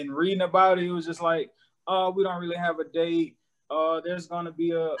 in reading about it, it was just like, we don't really have a date. We're going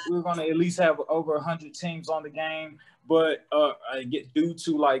to at least have over 100 teams on the game. But due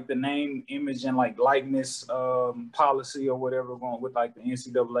to like the name, image, and like likeness policy or whatever going with like the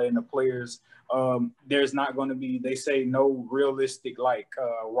NCAA and the players, there's not going to be, they say, no realistic like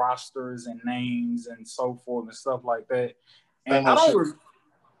rosters and names and so forth and stuff like that. And I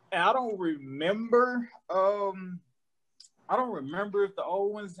don't remember. I don't remember if the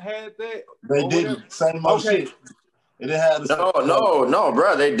old ones had that. They didn't. Same old shit. It didn't have the No,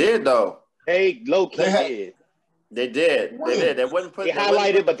 bro. They did though. They low-key did. They did. They did. They wouldn't put. They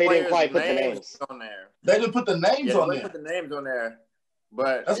highlighted, but they didn't quite put the names on there. They didn't put the names on there. They put the names on there.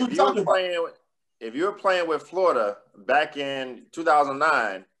 But that's what you're talking about. If you were playing with Florida back in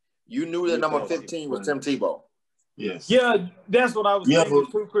 2009, you knew that number 15 was Tim Tebow. Yes. Yeah, that's what I was thinking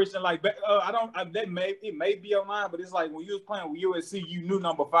too, Christian. Like, it may be on mine, but it's like when you was playing with USC, you knew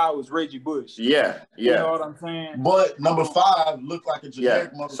number 5 was Reggie Bush. Yeah. You know what I'm saying? But number 5 looked like a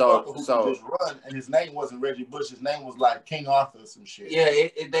generic motherfucker who could just run, and his name wasn't Reggie Bush. His name was like King Arthur or some shit. Yeah,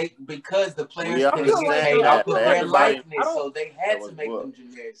 because the players couldn't get paid off of their likeness, so they had to make them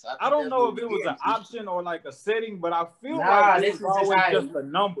generic. So I don't know if it was an option or like a setting, but I feel like it was always just a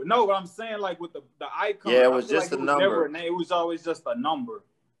number. No, what I'm saying, like with the icon. Yeah, it was just a number. It was always just a number.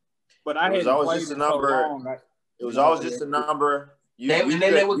 But I had always just a number. It was always just a number. They would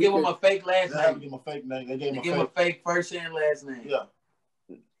give him a fake last name. They gave him a fake name. They gave him a fake first and last name. Yeah.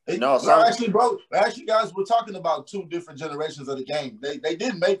 Actually, guys, we're talking about 2 different generations of the game. They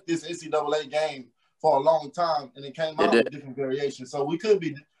did make this NCAA game for a long time, and it came out with different variations. So we could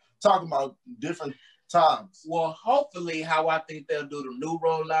be talking about different times. Well, hopefully, how I think they'll do the new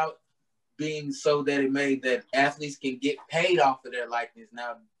rollout being so that it made that athletes can get paid off of their likeness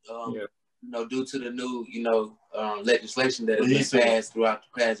now, due to the new, legislation that has been passed throughout the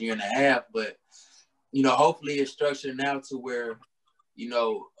past year and a half. But, hopefully it's structured now to where,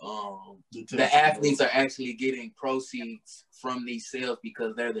 the athletes are actually getting proceeds from these sales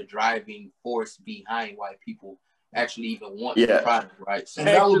because they're the driving force behind why people actually even want the product, right? So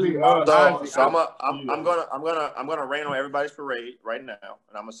actually, I'm gonna rain on everybody's parade right now,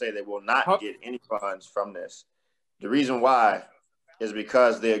 and I'm gonna say they will not get any funds from this. The reason why is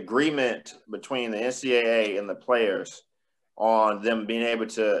because the agreement between the NCAA and the players on them being able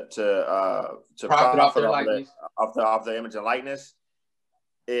to profit off their image and likeness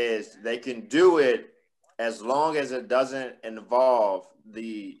is they can do it as long as it doesn't involve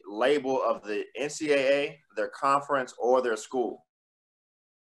the label of the NCAA, their conference, or their school.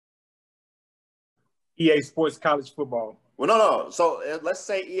 EA Sports College Football. Well, no. So let's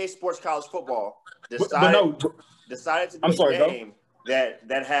say EA Sports College Football decided to do a game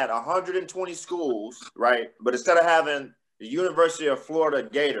that had 120 schools, right? But instead of having the University of Florida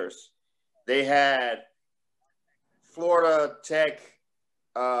Gators, they had Florida Tech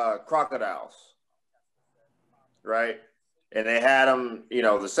Crocodiles, right? And they had them,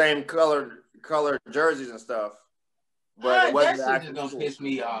 the same colored jerseys and stuff. But it wasn't that's just gonna piss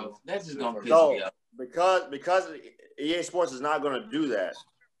me off. That's just gonna piss me off. Because EA Sports is not going to do that,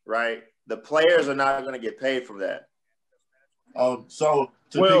 right? The players are not going to get paid from that. So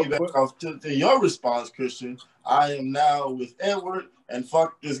to piggyback off to your response, Christian, I am now with Edward and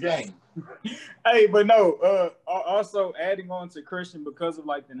fuck this game. Hey, but no. Also adding on to Christian, because of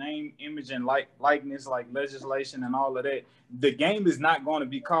like the name, image, and likeness, like legislation and all of that, the game is not going to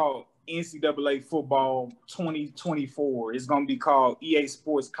be called NCAA Football 2024. It's going to be called EA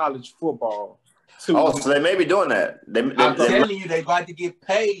Sports College Football. So they may be doing that. I'm telling you, they about to get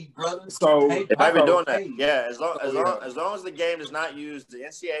paid, brother. So they might be doing that. Yeah, as long as the game does not use the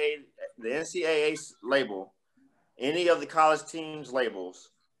NCAA label, any of the college teams' labels,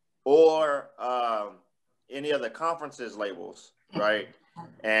 or any of the conferences' labels, right?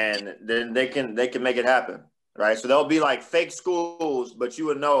 And then they can make it happen, right? So there'll be like fake schools, but you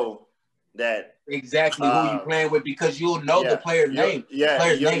would know that exactly who you playing with because you'll know the player's name.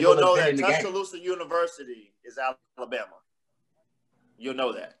 You'll know that Tuscaloosa University is Alabama. You'll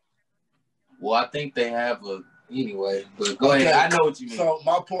know that. Well, I think they have anyway. But go ahead. I know what you mean. So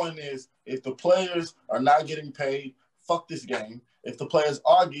my point is, if the players are not getting paid, fuck this game. If the players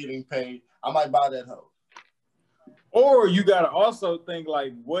are getting paid, I might buy that hoe. Or you gotta also think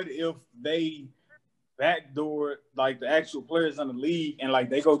like, what if they backdoor like the actual players in the league and like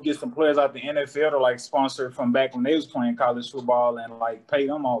they go get some players out the NFL to like sponsor from back when they was playing college football and like pay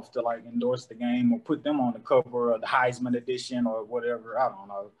them off to like endorse the game or put them on the cover of the Heisman edition or whatever. I don't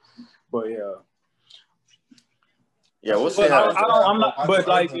know, but we'll see. I'm not. But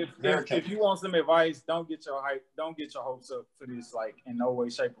like, if you want some advice, don't get your hopes up for this. Like in no way,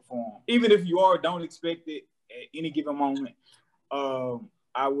 shape, or form. Even if you are, don't expect it at any given moment.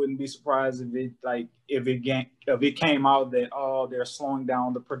 I wouldn't be surprised if it came out that they're slowing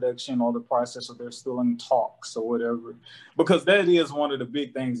down the production or the process, or they're still in talks or whatever, because that is one of the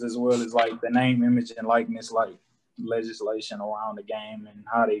big things as well, is like the name, image, and likeness, like legislation around the game and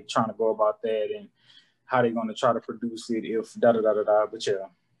how they trying to go about that and how they're going to try to produce it if da-da-da-da-da. But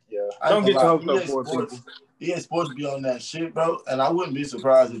don't get your hopes up for people. EA Sports be on that shit, bro, and I wouldn't be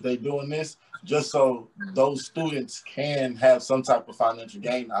surprised if they doing this just so those students can have some type of financial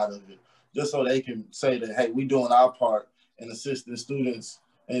gain out of it, just so they can say that, hey, we doing our part in assisting students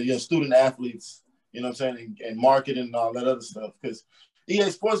and student athletes, you know what I'm saying, and marketing and all that other stuff. Because EA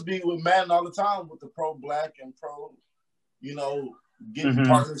Sports be with Madden all the time with the pro black and pro, getting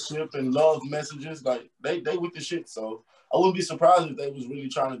partnership and love messages. Like they with the shit. So I wouldn't be surprised if they was really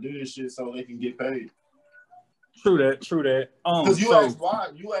trying to do this shit so they can get paid. True that. Because you asked why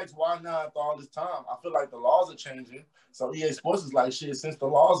now after all this time. I feel like the laws are changing. So EA Sports is like, shit, since the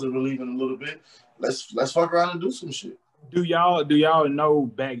laws are relieving a little bit, let's fuck around and do some shit. Do y'all know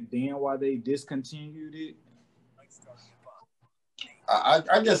back then why they discontinued it?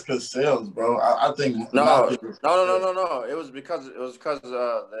 I guess because sales, bro. I think no. It was because of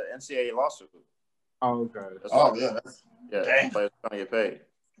the NCAA lawsuit. Oh, okay. Players trying to get paid.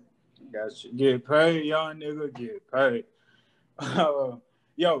 Gotcha. Get paid, young nigga. Get paid. So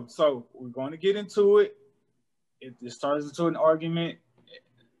we're going to get into it. It just turns into an argument.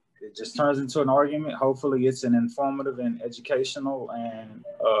 Hopefully, it's an informative and educational and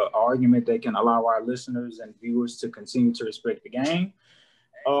argument that can allow our listeners and viewers to continue to respect the game.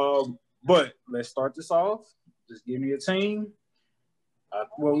 But let's start this off. Just give me a team.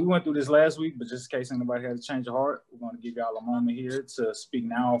 We went through this last week, but just in case anybody had a change of heart, we're going to give y'all a moment here to speak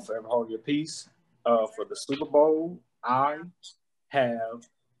now, forever hold your peace. For the Super Bowl, I have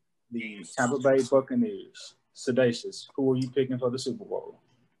the Tampa Bay Buccaneers. Sedacious, who are you picking for the Super Bowl?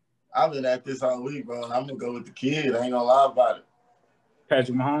 I've been at this all week, bro, and I'm gonna go with the kid. I ain't gonna lie about it.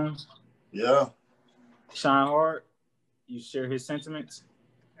 Patrick Mahomes? Yeah. Sean Hart, you share his sentiments?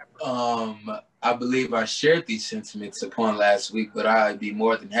 I believe I shared these sentiments upon last week, but I'd be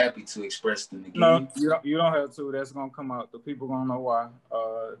more than happy to express them again. No, you don't have to. That's gonna come out. The people gonna know why.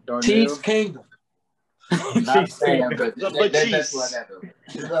 Darnell. Chiefs Kingdom. Not saying, but that's what I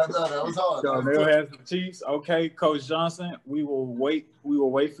got though. That was hard. Darnell has the Chiefs. Okay, Coach Johnson, we will wait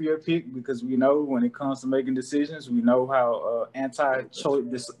for your pick because we know when it comes to making decisions, we know how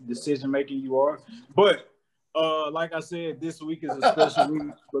anti-choice decision making you are. But like I said, this week is a special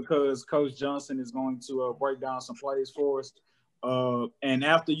week because Coach Johnson is going to break down some plays for us. And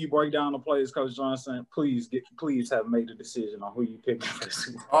after you break down the plays, Coach Johnson, please have made a decision on who you pick for the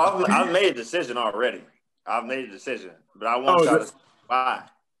Super Bowl. I've made a decision already. I've made a decision, but I want y'all to why.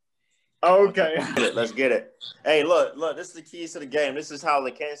 Okay. Let's get it. Hey, look, this is the keys to the game. This is how the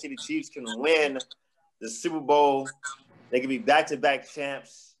Kansas City Chiefs can win the Super Bowl. They can be back-to-back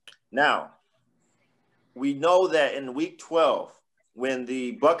champs. Now, we know that in week 12, when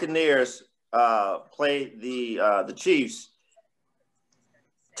the Buccaneers played the Chiefs,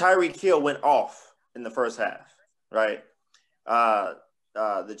 Tyreek Hill went off in the first half, right?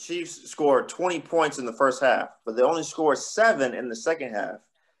 The Chiefs scored 20 points in the first half, but they only scored 7 in the second half.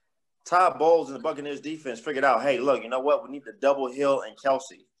 Todd Bowles and the Buccaneers defense figured out, hey, look, you know what? We need to double Hill and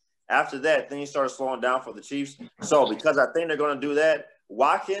Kelsey. After that, things started slowing down for the Chiefs. So because I think they're going to do that,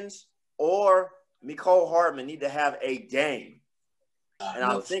 Watkins or Mecole Hardman need to have a game. And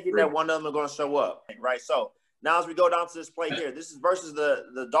I'm thinking that one of them are going to show up, right? So now as we go down to this play here, this is versus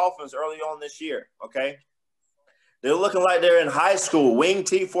the Dolphins early on this year, okay? They're looking like they're in high school, wing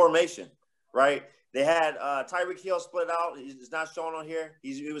T formation, right? They had Tyreek Hill split out. He's not shown on here.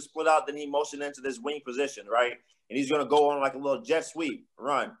 He was split out, then he motioned into this wing position, right? And he's going to go on like a little jet sweep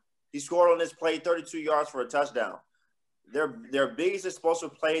run. He scored on this play 32 yards for a touchdown. Their biggest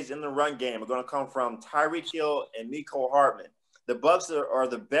explosive plays in the run game are going to come from Tyreek Hill and Mecole Hardman. The Bucs are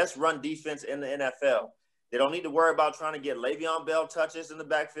the best run defense in the NFL. They don't need to worry about trying to get Le'Veon Bell touches in the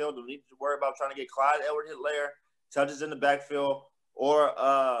backfield. They don't need to worry about trying to get Clyde Edwards-Helaire touches in the backfield or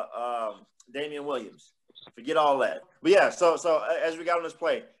Damian Williams. Forget all that. But yeah, so as we got on this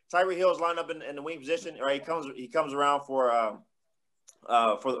play, Tyreek Hill's lined up in the wing position. Right, he comes around for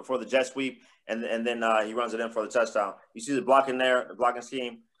the jet sweep, and then he runs it in for the touchdown. You see the blocking there, the blocking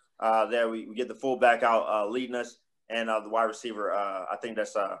scheme. There we get the fullback out leading us, and the wide receiver. I think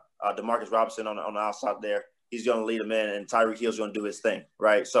that's Demarcus Robinson on the outside there. He's going to lead him in, and Tyreek Hill's going to do his thing,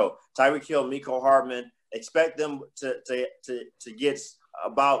 right? So Tyreek Hill, Mecole Hardman. Expect them to get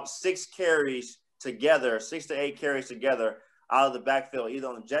about 6 carries together, 6 to 8 carries together out of the backfield, either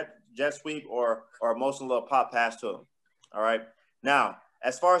on the jet sweep or most of a little pop pass to them. All right. Now,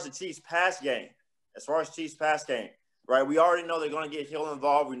 as far as the Chiefs pass game, right, we already know they're going to get Hill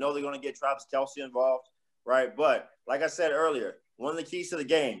involved. We know they're going to get Travis Kelce involved, right? But like I said earlier, one of the keys to the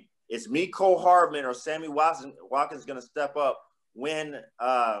game is Mecole Hardman or Sammy Watkins going to step up when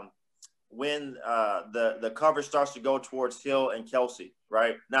the coverage starts to go towards Hill and Kelsey,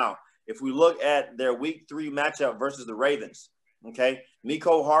 right? Now, if we look at their week 3 matchup versus the Ravens, okay,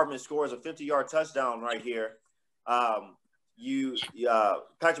 Mecole Hardman scores a 50-yard touchdown right here. Patrick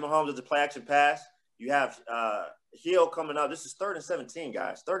Mahomes does a play-action pass. You have Hill coming up. This is 3rd and 17,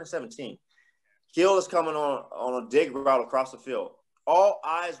 guys, 3rd and 17. Hill is coming on a dig route across the field. All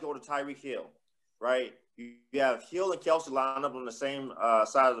eyes go to Tyreek Hill, right? You have Hill and Kelsey lined up on the same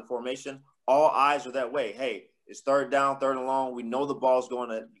side of the formation. All eyes are that way. Hey, it's 3rd down, 3rd and long. We know the ball's going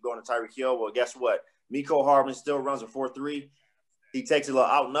to Tyreek Hill. Well, guess what? Mecole Hardman still runs a 4-3. He takes a little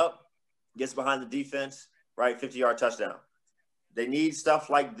out and up, gets behind the defense, right? 50-yard touchdown. They need stuff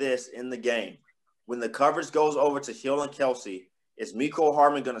like this in the game. When the coverage goes over to Hill and Kelsey, is Mecole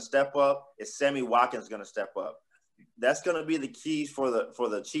Hardman going to step up? Is Sammy Watkins going to step up? That's going to be the keys for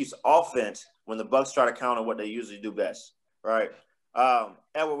the Chiefs offense when the Bucs try to counter what they usually do best, right?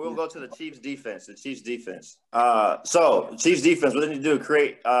 Edward, we'll go to the Chiefs defense. So Chiefs defense, what they need to do is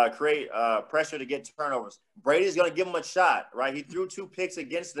create pressure to get turnovers. Brady's going to give them a shot, right? He threw 2 picks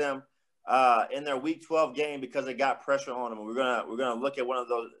against them in their Week 12 game because they got pressure on them. We're gonna look at one of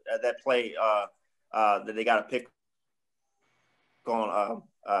those that play that they got to pick on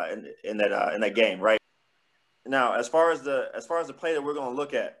in that game, right? Now, as far as the play that we're going to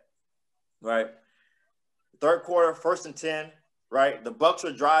look at, right? 3rd quarter, 1st and 10, right? The Bucs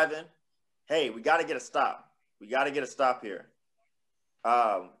are driving. Hey, we got to get a stop. We got to get a stop here.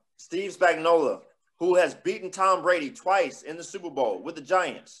 Steve Spagnuolo, who has beaten Tom Brady twice in the Super Bowl with the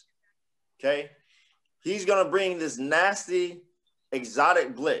Giants, okay? he's going to bring this nasty,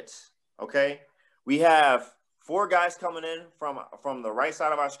 exotic blitz, okay? We have 4 guys coming in from the right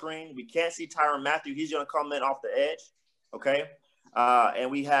side of our screen. We can't see Tyrann Mathieu. He's going to come in off the edge, okay? And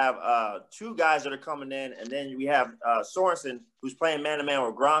we have 2 guys that are coming in, and then we have Sorensen, who's playing man-to-man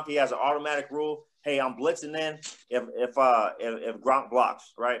with Gronk. He has an automatic rule. Hey, I'm blitzing in if Gronk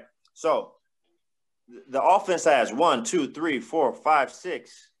blocks, right? So the offense has 1, 2, 3, 4, 5,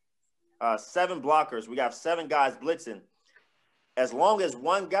 6, 7 blockers. We got 7 guys blitzing. As long as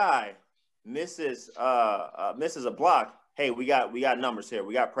one guy misses a block, hey, we got numbers here.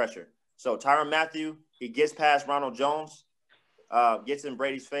 We got pressure. So Tyrann Mathieu, he gets past Ronald Jones, gets in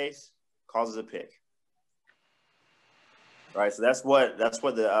Brady's face, causes a pick. All right, so that's what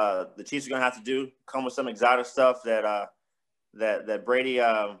the Chiefs are gonna have to do. Come with some exotic stuff that Brady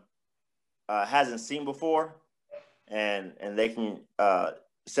hasn't seen before, and they can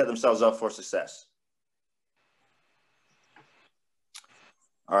set themselves up for success.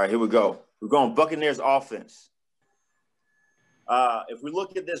 All right, here we go. We're going Buccaneers offense. If we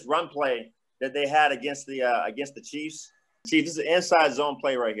look at this run play that they had against the Chiefs, this is an inside zone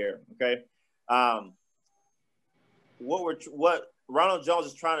play right here. Okay, what Ronald Jones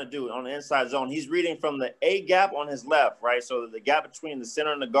is trying to do on the inside zone, he's reading from the A gap on his left, right? So the gap between the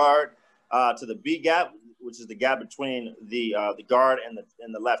center and the guard to the B gap, which is the gap between the guard and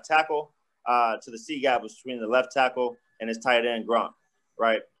the left tackle, to the C gap between the left tackle and his tight end Gronk,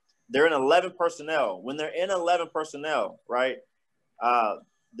 right? They're in 11 personnel. When they're in 11 personnel, right,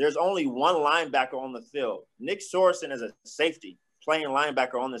 there's only one linebacker on the field. Nick Sorensen is a safety playing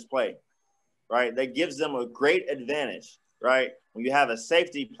linebacker on this play, right? That gives them a great advantage, right, when you have a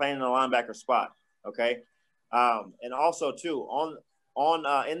safety playing in the linebacker spot, okay? And also, too,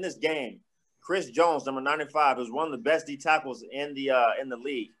 in this game, Chris Jones, number 95, who's one of the best D tackles in the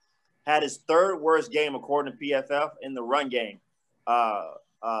league, had his 3rd worst game according to PFF in the run game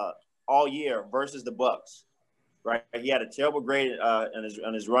all year versus the Bucs, right? He had a terrible grade on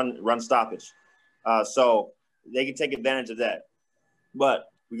his run stoppage, so they can take advantage of that.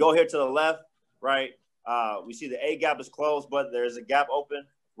 But we go here to the left, right? We see the A gap is closed, but there's a gap open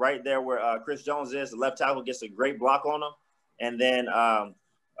right there where Chris Jones is. The left tackle gets a great block on him, and then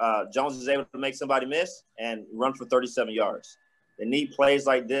Jones is able to make somebody miss and run for 37 yards. They need plays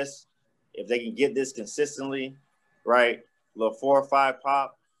like this. If they can get this consistently, right, a little 4 or 5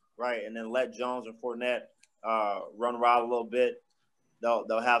 pop, right, and then let Jones and Fournette run around a little bit,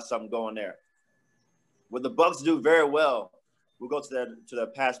 they'll have something going there. What the Bucs do very well, we'll go to the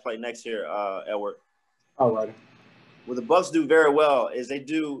pass play next here, Edward. All right. What the Bucs do very well is they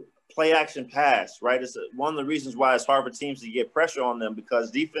do play action pass, right? It's one of the reasons why it's hard for teams to get pressure on them,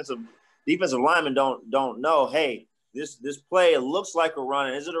 because defensive linemen don't know, hey, this play, it looks like a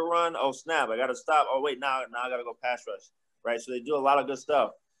run. Is it a run? Oh, snap, I got to stop. Oh, wait, now I got to go pass rush, right? So they do a lot of good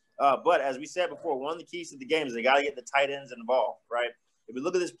stuff. But as we said before, one of the keys to the game is they got to get the tight ends involved, right? If we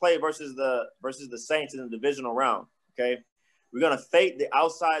look at this play versus the Saints in the divisional round, okay, we're going to fake the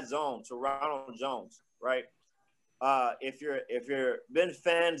outside zone to Ronald Jones, right? If you're been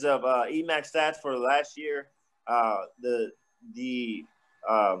fans of EMAC stats for last year,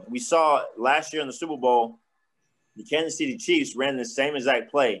 we saw last year in the Super Bowl, the Kansas City Chiefs ran the same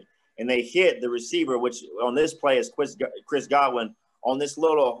exact play, and they hit the receiver, which on this play is Chris Godwin, on this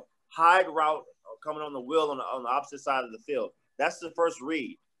little hide route coming on the wheel on the opposite side of the field. That's the first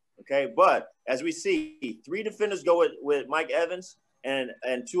read, okay? But as we see, 3 defenders go with Mike Evans, and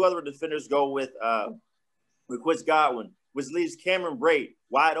 2 other defenders go with Chris Godwin, which leaves Cameron Brate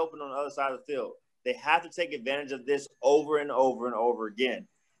wide open on the other side of the field. They have to take advantage of this over and over and over again,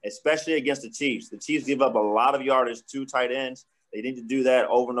 especially against the Chiefs. The Chiefs give up a lot of yardage to tight ends. They need to do that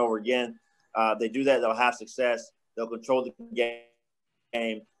over and over again. They do that, they'll have success. They'll control the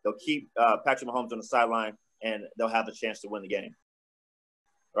game. They'll keep Patrick Mahomes on the sideline, and they'll have a chance to win the game.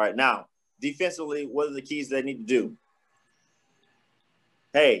 All right, now, defensively, what are the keys they need to do?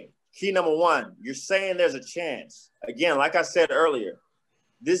 Hey, key number 1, you're saying there's a chance. Again, like I said earlier,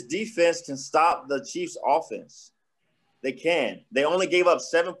 this defense can stop the Chiefs' offense. They can. They only gave up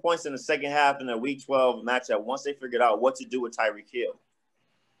 7 points in the second half in their Week 12 matchup once they figured out what to do with Tyreek Hill,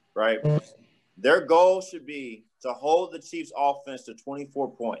 right? Their goal should be to hold the Chiefs' offense to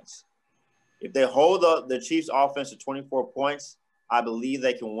 24 points. If they hold the Chiefs' offense to 24 points, I believe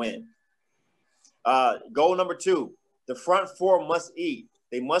they can win. Goal number 2, the front 4 must eat.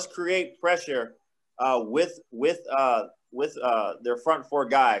 They must create pressure with their front 4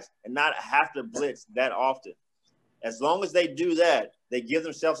 guys and not have to blitz that often. As long as they do that, they give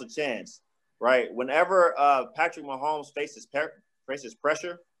themselves a chance, right? Whenever Patrick Mahomes faces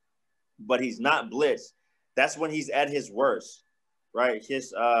pressure, but he's not blitzed, that's when he's at his worst, right?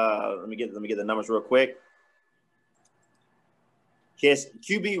 His let me get the numbers real quick. His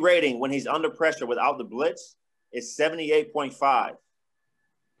QB rating when he's under pressure without the blitz is 78.5,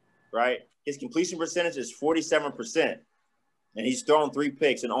 right? His completion percentage is 47%, and he's thrown 3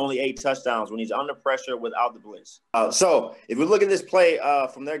 picks and only 8 touchdowns when he's under pressure without the blitz. So if we look at this play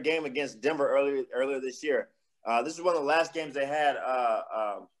from their game against Denver earlier this year, this is one of the last games they had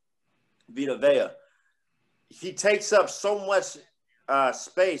Vita Vea. He takes up so much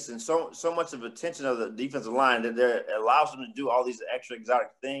space and so much of attention of the defensive line that it allows them to do all these extra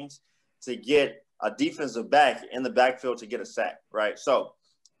exotic things to get a defensive back in the backfield to get a sack, right? So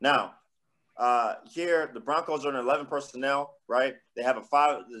now here the Broncos are in 11 personnel, right? They have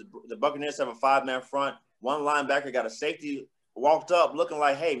the Buccaneers have a 5-man front. One linebacker got a safety walked up looking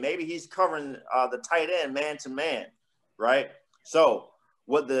like, hey, maybe he's covering the tight end man to man, right? So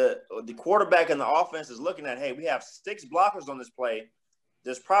what the quarterback and the offense is looking at, hey, we have 6 blockers on this play.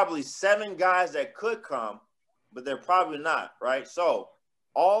 There's probably 7 guys that could come, but they're probably not, right? So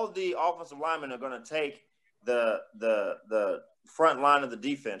all the offensive linemen are going to take the front line of the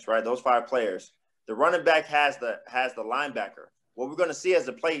defense, right? Those 5 players. The running back has the linebacker. What we're going to see as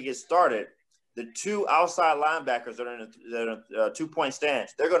the play gets started, the 2 outside linebackers that are in a 2-point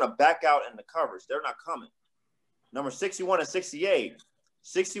stance, they're going to back out in the coverage. They're not coming. Number 61 and 68.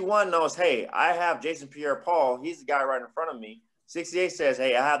 61 knows, hey, I have Jason Pierre-Paul. He's the guy right in front of me. 68 says,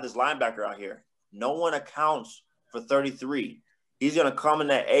 hey, I have this linebacker out here. No one accounts for 33. He's going to come in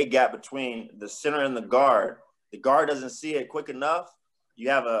that A gap between the center and the guard. The guard doesn't see it quick enough. You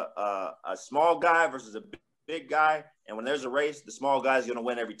have a small guy versus a big guy, and when there's a race, the small guy is going to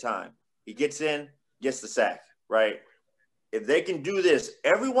win every time. He gets in, gets the sack, right? If they can do this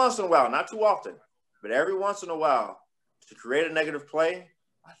every once in a while, not too often, but every once in a while to create a negative play,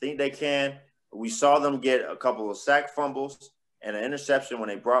 I think they can. We saw them get a couple of sack fumbles and an interception when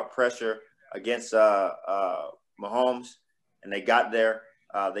they brought pressure against Mahomes, and they got there.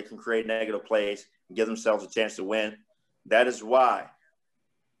 They can create negative plays and give themselves a chance to win. That is why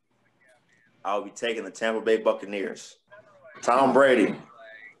I'll be taking the Tampa Bay Buccaneers. Tom Brady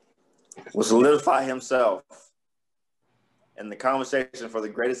will solidify himself in the conversation for the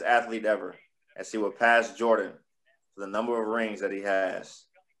greatest athlete ever, as he will pass Jordan for the number of rings that he has.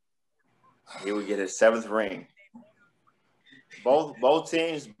 He will get his 7th ring. Both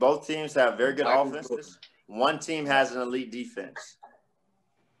teams have very good offenses. One team has an elite defense.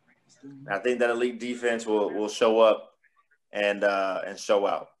 I think that elite defense will show up and show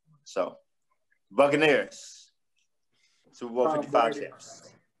out. So, Buccaneers, Super Bowl 55 champs.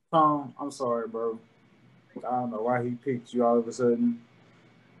 Tom, I'm sorry, bro. I don't know why he picked you all of a sudden.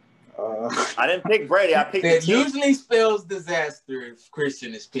 I didn't pick Brady. I picked. That usually spells disaster if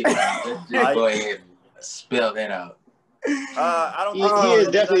Christian is picking. Let's just go ahead and spell that out. I don't. He is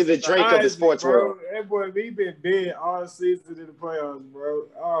definitely the Drake of the sports world. That boy, he been dead all season in the playoffs, bro.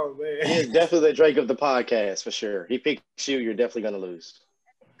 Oh man, he is definitely the Drake of the podcast for sure. He picks you, you're definitely gonna lose.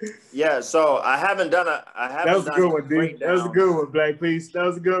 Yeah, so I haven't done a. That was a good one, dude. That was a good one, Black Peace. That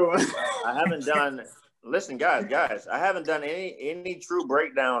was a good one. I haven't done. Listen, guys, I haven't done any true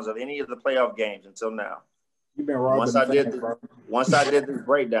breakdowns of any of the playoff games until now. You've been robbing. Once I did this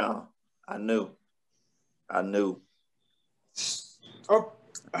breakdown, I knew. Oh,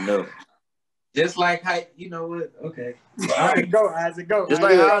 no. Just like how you know what? Okay. All right, go, Isaac. Go. Just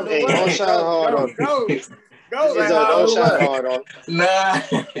like how don't shine hard on. Go. Don't shine hard on. Nah.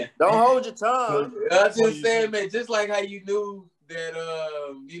 Don't hold your tongue. I was just saying, man. Just like how you knew that,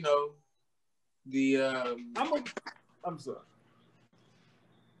 you know, the. I'm sorry.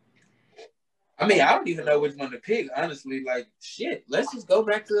 I mean, I don't even know which one to pick. Honestly, like shit. Let's just go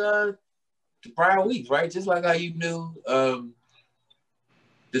back to the prior weeks, right? Just like how you knew.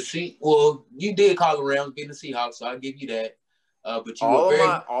 Well, you did call the Rams being the Seahawks, so I'll give you that. But you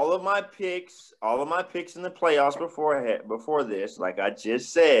all of my picks in the playoffs before this, like I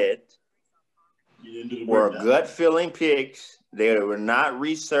just said, were gut feeling picks. They were not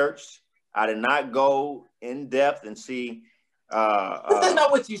researched. I did not go in depth and see. That's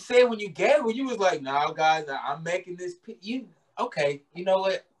not what you said when you gave. When you was like, "No, guys, I'm making this pick." Okay? You know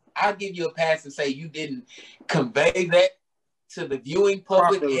what? I'll give you a pass and say you didn't convey that to the viewing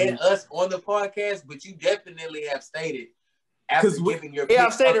public and us on the podcast, but you definitely have stated after giving your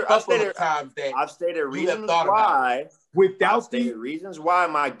I've stated times that I've stated reasons why. Reasons why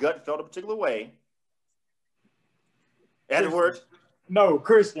my gut felt a particular way. Edward. No,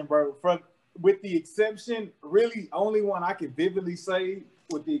 Christian, bro. With the exception, really, only one I could vividly say,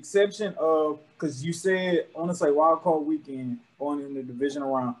 with the exception of, because you said, I want to say wild card weekend going in the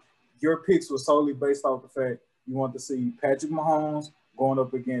divisional round, your picks were solely based off the fact you want to see Patrick Mahomes going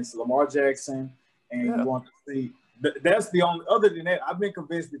up against Lamar Jackson, and you want to see that's the only. Other than that, I've been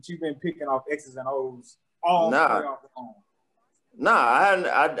convinced that you've been picking off X's and O's all playoff long. Nah, I hadn't.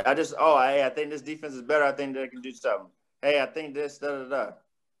 I just I think this defense is better. I think they can do something. Hey, I think this I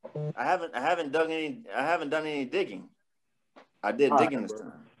haven't done any digging. I did digging this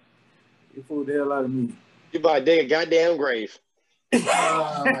time. You fooled the hell out of me. You about to dig a goddamn grave.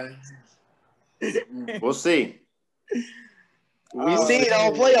 We'll see. We see it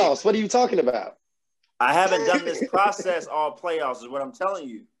all playoffs. What are you talking about? I haven't done this process all playoffs, is what I'm telling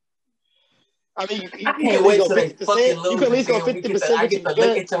you. I mean, you can't wait till they fucking lose. You can at least go 50%. I get to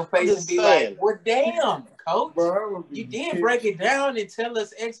look at your face and be like, well, damn, coach. Bro, you did break it down and tell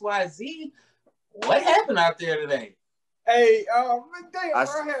us X, Y, Z. What happened out there today? Hey, bro, I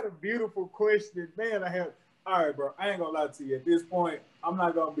had a beautiful question. Man, all right, bro, I ain't gonna lie to you. At this point, I'm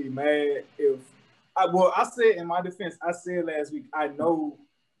not gonna be mad if I said in my defense, I said last week, I know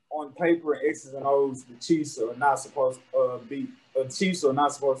on paper X's and O's, the Chiefs are not supposed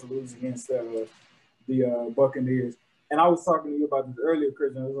to lose against the Buccaneers. And I was talking to you about this earlier,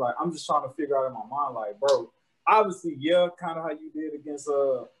 Chris, and it was like, I'm just trying to figure out in my mind, like, bro, obviously, kind of how you did against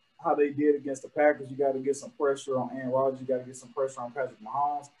how they did against the Packers. You got to get some pressure on Aaron Rodgers. You got to get some pressure on Patrick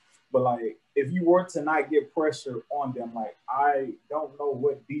Mahomes. But, like, if you were to not get pressure on them, like, I don't know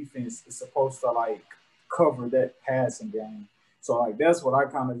what defense is supposed to, like, cover that passing game. So, like, that's what I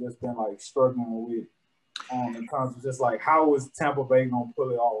kind of just been, like, struggling with in terms of just, like, how is Tampa Bay going to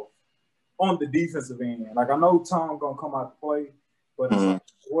pull it off on the defensive end? Like, I know Tom going to come out to play, but it's like,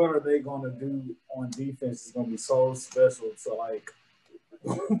 what are they going to do on defense is going to be so special to, like,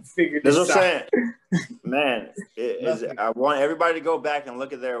 figure this out. That's what I'm saying. Man, I want everybody to go back and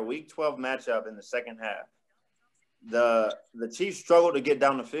look at their Week 12 matchup in the second half. The Chiefs struggled to get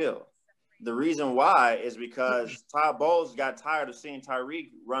down the field. The reason why is because Todd Bowles got tired of seeing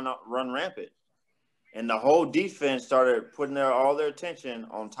Tyreek run rampant. And the whole defense started putting all their attention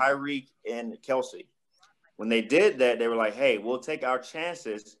on Tyreek and Kelce. When they did that, they were like, hey, we'll take our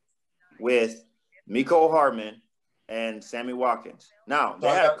chances with Mecole Hardman and Sammy Watkins. Now, they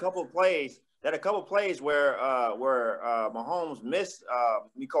had a couple of plays. Where Mahomes missed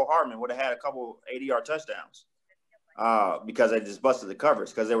Mecole Hardman, would have had a couple 80-yard touchdowns because they just busted the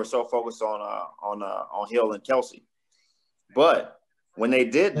coverage because they were so focused on Hill and Kelce. But when they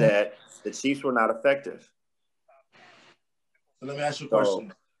did that, the Chiefs were not effective. So let me ask you a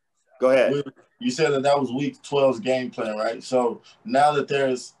question. Go ahead. You said that was Week 12's game plan, right? So now that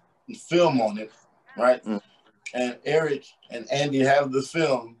there's film on it, right? Mm. And Eric and Andy have the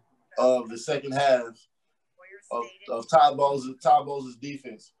film of the second half of Todd Bowles'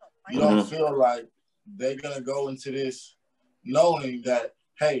 defense. You don't feel like they're going to go into this knowing that,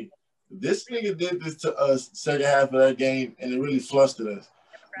 hey, this nigga did this to us second half of that game, and it really flustered us.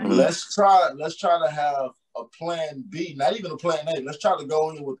 Mm-hmm. Let's try to have a plan B, not even a plan A. Let's try to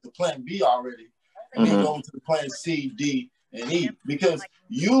go in with the plan B already, and then go into the plan C, D, and E, because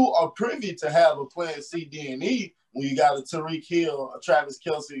you are privy to have a plan C, D, and E when you got a Tyreek Hill, a Travis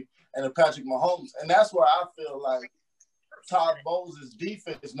Kelce, and a Patrick Mahomes. And that's where I feel like Todd Bowles'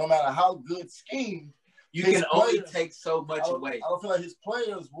 defense, no matter how good schemed, you can only take so much away. I don't feel like his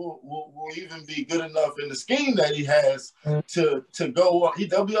players will even be good enough in the scheme that he has to go up.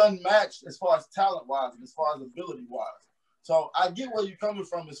 They'll be unmatched as far as talent-wise and as far as ability-wise. So I get where you're coming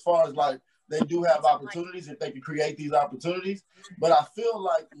from as far as, like, they do have opportunities if they can create these opportunities. But I feel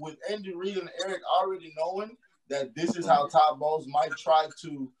like with Andy Reid and Eric already knowing that this is how Todd Bowles might try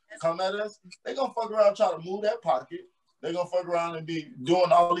to come at us, they're going to fuck around and try to move that pocket. They're going to fuck around and be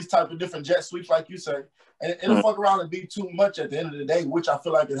doing all these type of different jet sweeps, like you say. And it'll fuck around and be too much at the end of the day, which I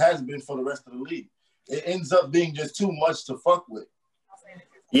feel like it has been for the rest of the league. It ends up being just too much to fuck with.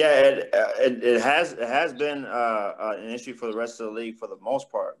 Yeah, it has been an issue for the rest of the league for the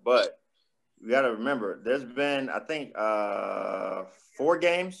most part. But you got to remember, there's been, I think, 4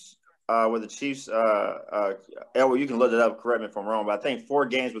 games where the Chiefs Elwood, you can look it up, correct me if I'm wrong, but I think 4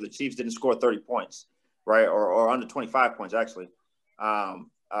 games where the Chiefs didn't score 30 points, right, or under 25 points, actually,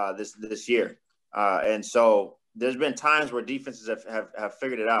 this year. And so there's been times where defenses have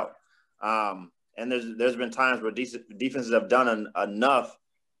figured it out. And there's been times where defenses have done enough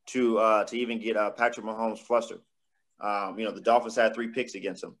to even get Patrick Mahomes flustered. The Dolphins had 3 picks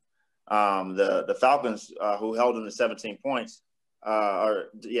against them. The Falcons, who held them to 17 points, to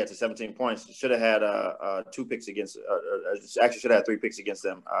 17 points, should have had 2 picks against, actually should have had 3 picks against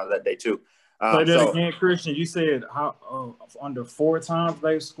them that day too. Play that again, Christian. You said how under 4 times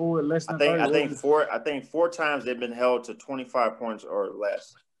they scored less than 30? I think 4 times they've been held to 25 points or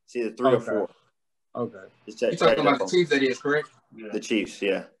less. It's either 3 or 4. Okay. You're talking about the Chiefs, that is correct? Yeah. The Chiefs,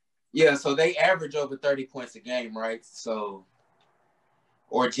 yeah. Yeah, so they average over 30 points a game, right? So,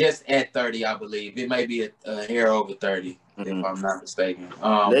 or just at 30, I believe. It may be a hair over 30, if I'm not mistaken.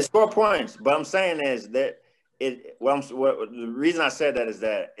 They score points, but I'm saying is that the reason I said that is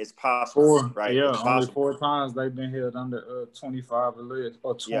that it's possible, right? Yeah, it's only 4 times they've been held under 25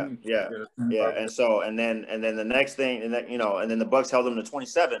 or 20. Yeah. And then the next thing, and then the Bucs held them to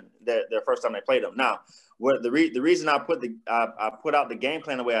 27 their first time they played them. Now, the reason I put out the game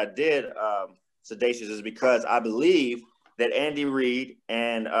plan the way I did, Sedacious, is because I believe that Andy Reid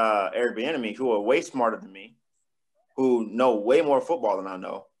and Eric Bieniemy, who are way smarter than me, who know way more football than I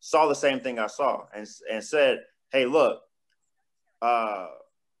know, saw the same thing I saw and said, hey, look,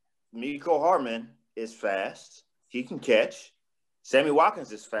 Mecole Hardman is fast. He can catch. Sammy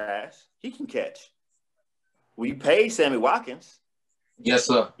Watkins is fast. He can catch. We paid Sammy Watkins. Yes,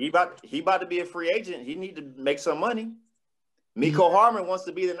 sir. He about to be a free agent. He need to make some money. Mecole Hardman wants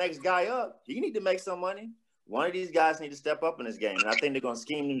to be the next guy up. He need to make some money. One of these guys need to step up in this game. And I think they're going to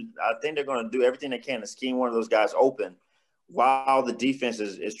scheme. I think they're going to do everything they can to scheme one of those guys open while the defense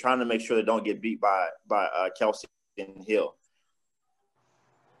is trying to make sure they don't get beat by Kelce and Hill.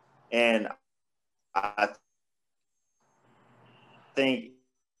 And I think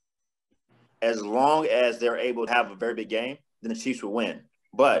as long as they're able to have a very big game, then the Chiefs will win.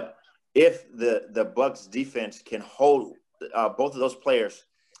 But if the Bucs defense can hold both of those players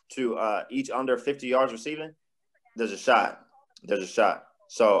to each under 50 yards receiving, there's a shot.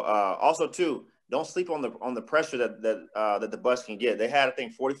 So also too, don't sleep on the pressure that the Bucs can get. They had, I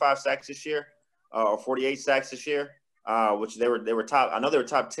think, 45 sacks this year, or 48 sacks this year, which they were top. I know they were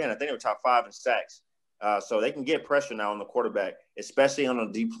top 10. I think they were top 5 in sacks. So they can get pressure now on the quarterback, especially on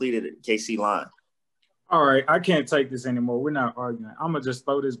a depleted KC line. All right, I can't take this anymore. We're not arguing. I'm going to just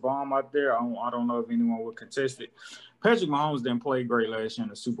throw this bomb out there. I don't know if anyone will contest it. Patrick Mahomes didn't play great last year in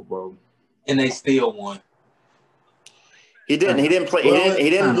the Super Bowl. And they still won. He didn't. He didn't play. He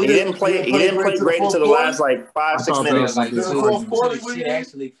didn't play great until the last 5-6 minutes. The fourth quarter,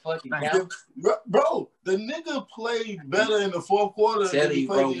 actually fucking count. Bro, the nigga played better in the fourth quarter. Tell you,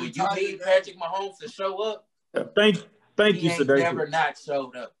 bro, when you need Patrick Mahomes to show up, thank you, Sedacious. Never not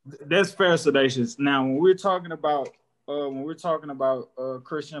showed up. That's fair, Sedacious. Now, when we're talking about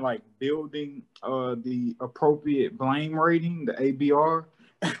Christian, like building the appropriate blame rating, the ABR.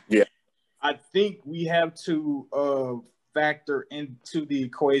 Yeah, I think we have to factor into the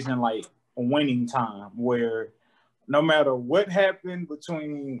equation like winning time, where no matter what happened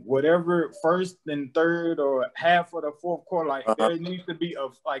between whatever first and third or half of the fourth quarter, like there needs to be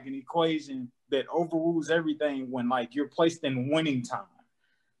an equation that overrules everything when like you're placed in winning time.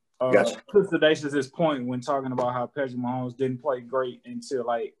 Gotcha. To Sedacious's point when talking about how Patrick Mahomes didn't play great until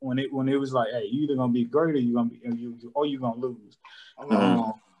like when it was like, hey, you either gonna be great or you're gonna lose.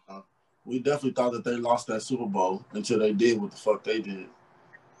 We definitely thought that they lost that Super Bowl until they did what the fuck they did.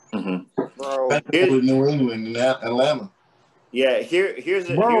 Bro, with New England and Atlanta. Yeah, here's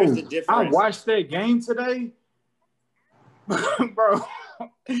the difference. I watched that game today, bro.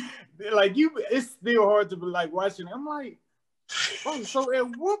 Like it's still hard to be like watching. I'm like, bro. So at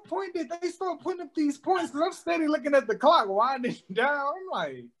what point did they start putting up these points? Because I'm steady looking at the clock, winding down. I'm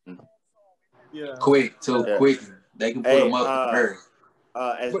like, yeah, quick. They can put them up.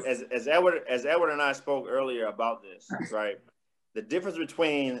 As Edward and I spoke earlier about this, right? The difference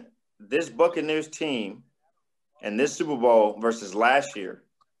between this Buccaneers team and this Super Bowl versus last year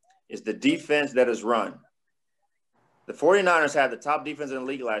is the defense that is run. The 49ers had the top defense in the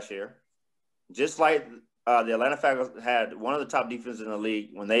league last year, just like the Atlanta Falcons had one of the top defenses in the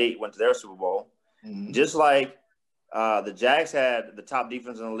league when they went to their Super Bowl, just like the Jags had the top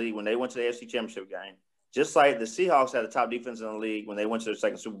defense in the league when they went to the AFC Championship game. Just like the Seahawks had the top defense in the league when they went to their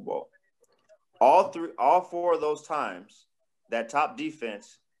second Super Bowl. All 4 of those times, that top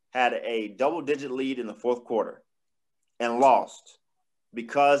defense had a double-digit lead in the fourth quarter and lost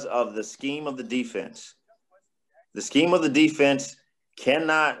because of the scheme of the defense. The scheme of the defense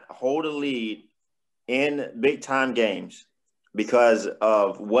cannot hold a lead in big-time games because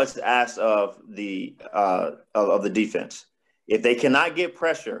of what's asked of the defense. If they cannot get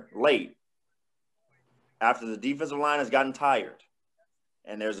pressure late, after the defensive line has gotten tired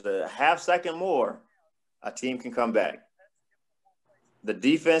and there's a half second more, a team can come back. The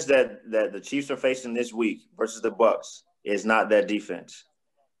defense that the Chiefs are facing this week versus the Bucs is not that defense.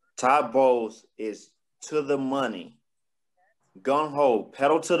 Todd Bowles is to the money, gung-ho,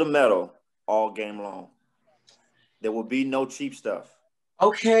 pedal to the metal all game long. There will be no cheap stuff.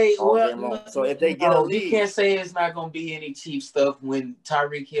 Okay, all well, game long. So if they get a lead, you can't say it's not gonna be any cheap stuff when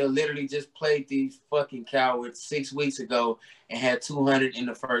Tyreek Hill literally just played these fucking cowards 6 weeks ago and had 200 in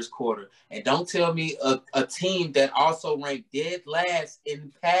the first quarter. And don't tell me a team that also ranked dead last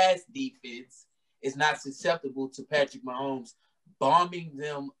in pass defense is not susceptible to Patrick Mahomes bombing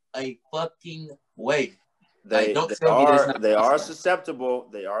them a fucking way. They are susceptible.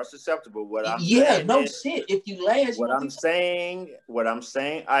 They are susceptible. What I'm saying is, shit. If you last, what I'm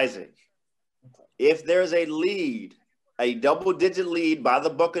saying, Isaac, if there's a lead, a double-digit lead by the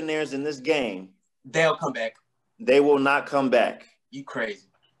Buccaneers in this game, they'll come back. They will not come back. You crazy?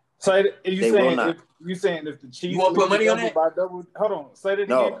 So you saying if the Chiefs want to put money on that? By double, hold on, say that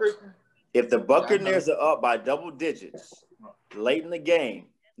again, Christian. If the Buccaneers are up by double digits late in the game,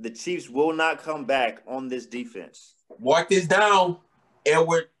 the Chiefs will not come back on this defense. Mark this down,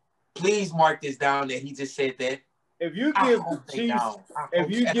 Edward. Please mark this down that he just said that. If you give the Chiefs,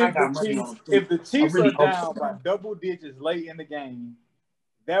 if the Chiefs are down by double digits late in the game,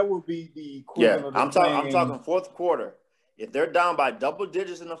 that would be the equivalent. I'm talking fourth quarter. If they're down by double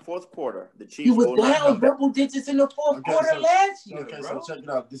digits in the fourth quarter, the Chiefs will not come back. Double digits in the fourth quarter last year. Okay, so check it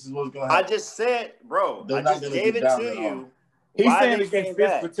out. This is what's going to happen. I just said, bro. I just gave it to you. He's saying against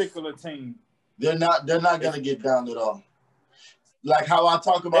this particular team. They're not going to get down at all. Like how I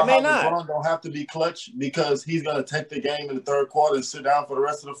talk about how LeBron don't have to be clutch because he's going to take the game in the third quarter and sit down for the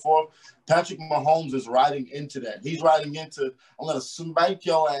rest of the fourth. Patrick Mahomes is riding into that. He's riding into, I'm going to spank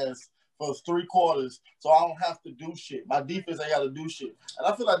your ass for 3 quarters so I don't have to do shit. My defense ain't got to do shit. And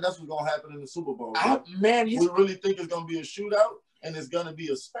I feel like that's what's going to happen in the Super Bowl. We really think it's going to be a shootout and it's going to be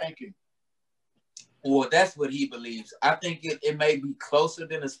a spanking. Well, that's what he believes. I think it may be closer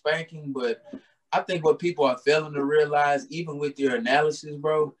than a spanking, but I think what people are failing to realize, even with your analysis,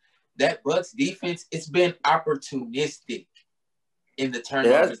 bro, that Bucs defense, it's been opportunistic in the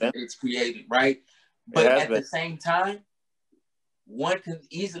turnovers that it's created, right? But at the same time, one can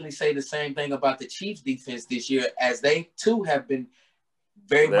easily say the same thing about the Chiefs defense this year, as they too have been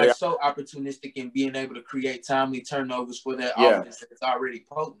very much so opportunistic in being able to create timely turnovers for their offense that's already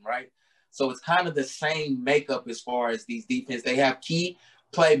potent, right? So it's kind of the same makeup as far as these defense. They have key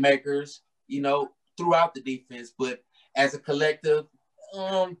playmakers, throughout the defense, but as a collective,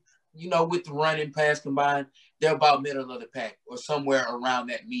 with the run and pass combined, they're about middle of the pack or somewhere around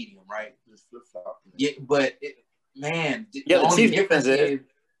that medium, right? Yeah, but the only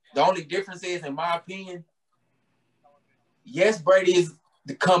difference is, in my opinion, yes, Brady is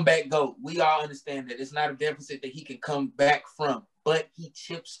the comeback GOAT. We all understand that it's not a deficit that he can come back from, but he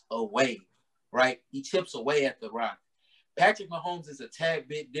chips away, right? He chips away at the rock. Patrick Mahomes is a tad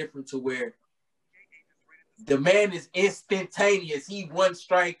bit different to where the man is instantaneous. He one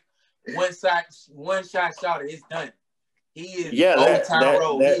strike, one shot shot, it's done. He is all-time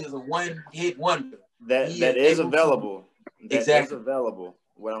road. He is a one-hit wonder. That is available. That is available.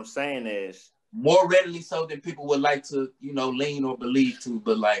 What I'm saying is more readily so than people would like to, lean or believe to.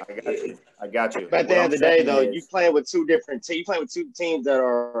 But I got you. But at the end of the day, though, you playing with two different teams. You playing with two teams that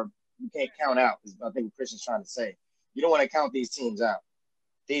you can't count out. Is I think what Christian's trying to say. You don't want to count these teams out.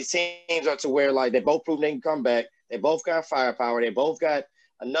 These teams are to where they both prove they can come back. They both got firepower. They both got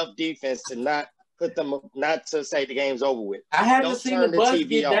enough defense to not to say the game's over with. I haven't seen the Bucs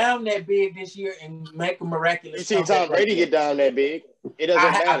get down that big this year and make a miraculous. You see Tom Brady get down that big. It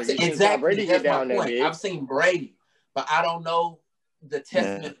doesn't matter. You see Tom Brady get down that big. I've seen Brady, but I don't know the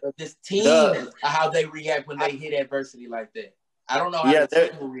testament of this team and how they react when they hit adversity like that. I don't know how the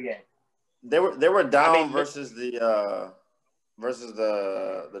team will react. They were down versus the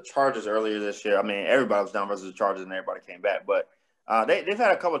Chargers earlier this year. I mean, everybody was down versus the Chargers and everybody came back. But they've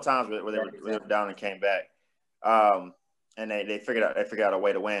had a couple of times where they were down and came back, and they figured out a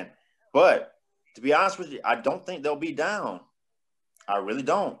way to win. But to be honest with you, I don't think they'll be down. I really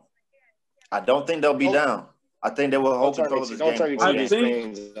don't. I don't think they'll be down. I think they will hold control of this game. I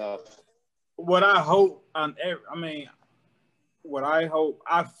think what I hope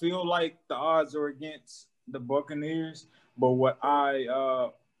I feel like the odds are against the Buccaneers, but what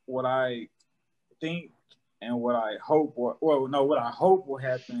I think and what I hope will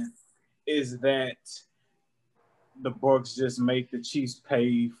happen is that the Bucs just make the Chiefs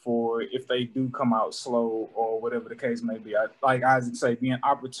pay for if they do come out slow or whatever the case may be. Like Isaac say, being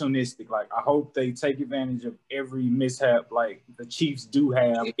opportunistic. Like I hope they take advantage of every mishap like the Chiefs do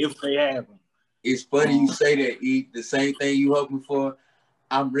have if they have them. It's funny you say that, E. The same thing you hoping for.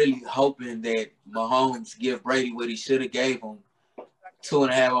 I'm really hoping that Mahomes give Brady what he should have gave him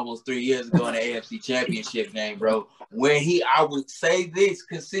 2.5, almost 3 years ago in the AFC Championship game, bro. When I would say this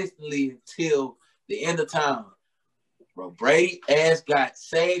consistently until the end of time. Bro, Brady ass got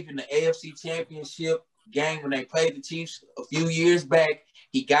saved in the AFC Championship game when they played the Chiefs a few years back.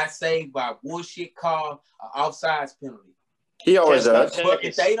 He got saved by a bullshit call, an offsides penalty. He always does. But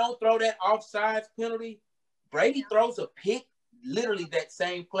if they don't throw that offsides penalty, Brady throws a pick, literally that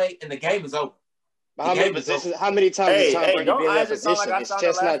same play, and the game is over. How many times has Tom Brady been in that position? It's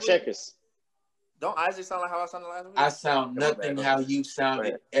chestnut checkers. Don't Isaac sound like how I sounded last week? I sound nothing how you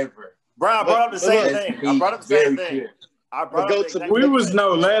sounded ever. Bro, I brought up the same thing.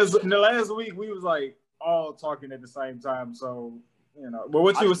 Last week we was like all talking at the same time. So, you know. But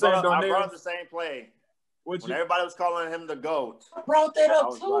what you were saying, I brought up the same play. When everybody was calling him the GOAT. I brought that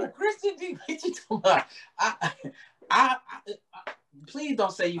up too. Like, Christian, please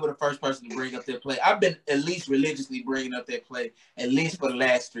don't say you were the first person to bring up that play. I've been at least religiously bringing up that play at least for the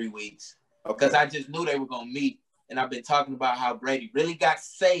last 3 weeks. Because I just knew they were going to meet. And I've been talking about how Brady really got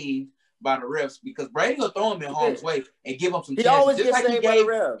saved by the refs because Brady will throw him in harm's way and give him some chances. Always just like he gave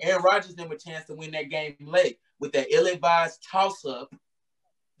Aaron Rodgers them a chance to win that game late with that ill-advised toss-up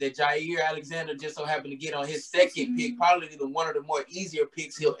that Jair Alexander just so happened to get on his second pick, probably one of the more easier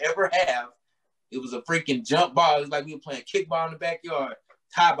picks he'll ever have. It was a freaking jump ball. It was like we were playing kickball in the backyard,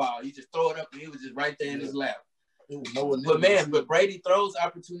 tie ball. You just throw it up and he was just right there in his lap. But Brady throws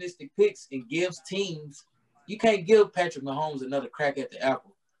opportunistic picks and gives teams. You can't give Patrick Mahomes another crack at the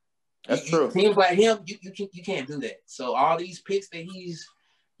apple. That's true. Teams like him, you can't do that. So all these picks that he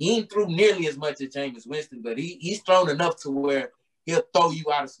ain't threw nearly as much as Jameis Winston, but he's thrown enough to where he'll throw you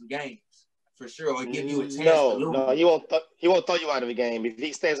out of some games for sure, or give you a chance to lose. No, he won't throw you out of the game. If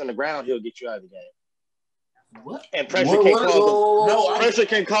he stays on the ground, he'll get you out of the game. What? And pressure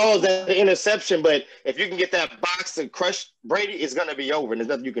can cause that interception, but if you can get that box and crush Brady, it's going to be over, and there's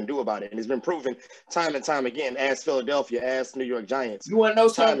nothing you can do about it. And it's been proven time and time again. Ask Philadelphia, ask New York Giants. You want to know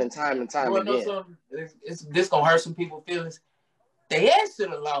something? Time and time again. Know something? This going to hurt some people's feelings. They should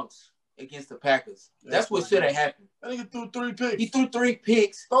have lost against the Packers. That's what should have happened. I think he threw 3 picks. He threw 3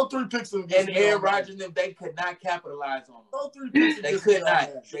 picks. Throw 3 picks. And Aaron Rodgers and them, they could not capitalize on them. Throw 3 picks. They could not.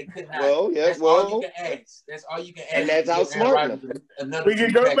 They could not. Well, yeah, that's all you can ask. That's all you can ask. And that's outsmart. We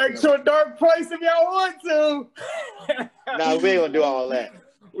can go back to a dark place if y'all want to. No, we ain't going to do all that.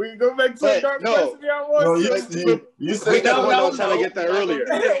 We can go back to a dark place if y'all want to. You said that one. I was trying to get that earlier.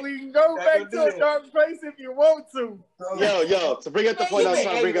 We can go back to a dark place if you want to. Yo, to bring up the point I was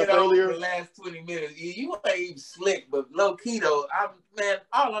trying to bring up earlier. The last 20 minutes, you ain't even slick, but low key though,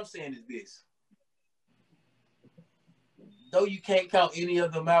 all I'm saying is this. Though you can't count any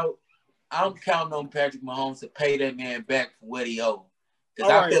of them out, I'm counting on Patrick Mahomes to pay that man back for what he owed.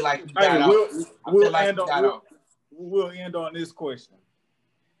 Because I feel like he got off. We'll end on this question.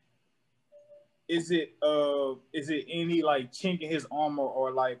 Is it any like chink in his armor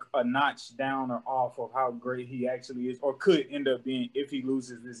or like a notch down or off of how great he actually is, or could end up being if he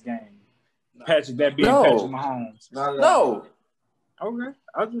loses this game? Patrick Mahomes. No. Okay,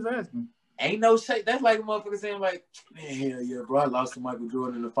 I was just asking. Ain't no shake. That's like a motherfucker saying like, man, hell yeah, bro, I lost to Michael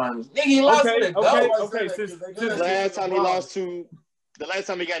Jordan in the finals. Nigga, he lost to the GOAT. Okay. The last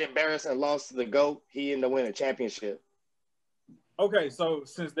time he got embarrassed and lost to the GOAT, he ended up winning a championship. Okay, so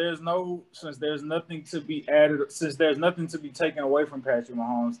since there's nothing to be added, since there's nothing to be taken away from Patrick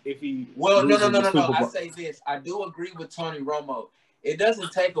Mahomes, if he no. I say this. I do agree with Tony Romo. It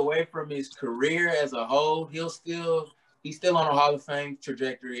doesn't take away from his career as a whole. He's still on a Hall of Fame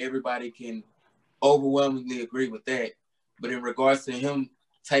trajectory. Everybody can overwhelmingly agree with that. But in regards to him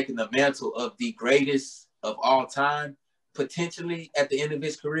taking the mantle of the greatest of all time, potentially at the end of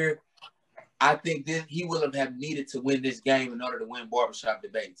his career, I think he will have needed to win this game in order to win barbershop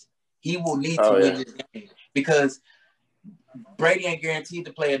debates. He will need to win this game because Brady ain't guaranteed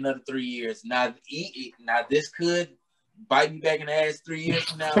to play another 3 years. Now this could bite me back in the ass 3 years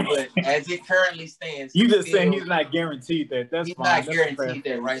from now, but as it currently stands, you just saying he's not guaranteed that. He's not guaranteed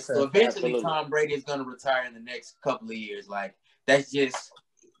that, right? So eventually, Tom Brady is going to retire in the next couple of years. Like that's just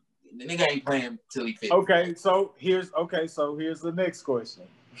the nigga ain't playing till he 50. Okay, so here's the next question.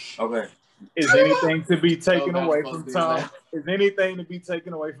 Okay. Is anything to be taken away from Tom? Is anything to be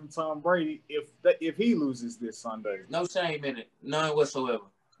taken away from Tom Brady if he loses this Sunday? No shame in it, none whatsoever,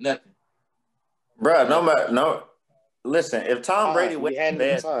 nothing. Bro, no. Listen, if Tom Brady wets the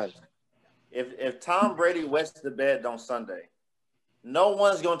bed, if Tom Brady wets the bed on Sunday, no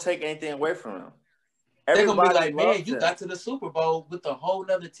one's gonna take anything away from him. They're gonna be like, man, you got to the Super Bowl with a whole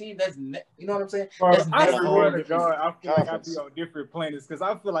nother team. You know what I'm saying? I swear to God, I feel like I'd be on different planets because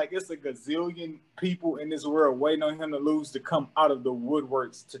I feel like it's a gazillion people in this world waiting on him to lose to come out of the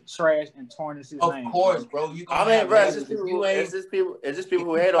woodworks to trash and tarnish his name. Of course, bro. It's just people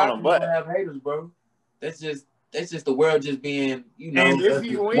who hate on him, but have haters, bro. That's just That's just the world just being, you know, And if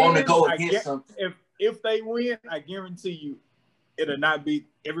you want to win, go against something. If they win, I guarantee you, it'll not be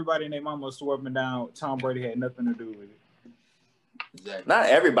everybody and their mama swerving down. Tom Brady had nothing to do with it. Exactly. Not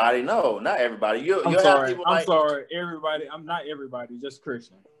everybody. No, not everybody. I'm sorry, everybody. I'm not everybody, just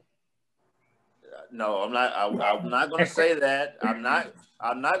Christian. No, I'm not. I'm not going to say that. I'm not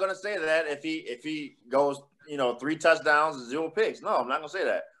going to say that if he goes, 3 touchdowns and 0 picks. No, I'm not going to say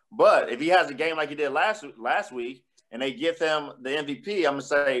that. But if he has a game like he did last week and they give him the MVP, I'm going to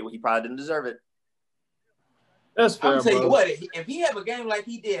say he probably didn't deserve it. That's fair. I'm telling you what, if he have a game like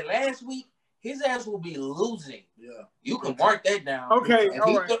he did last week, his ass will be losing. Yeah, you can mark that down. Okay,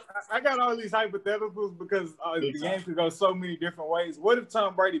 all right. I got all these hypotheticals because the game could go so many different ways. What if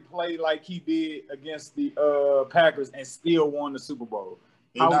Tom Brady played like he did against the Packers and still won the Super Bowl?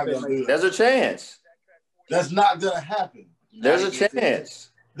 There's a chance. That's not gonna happen. There's a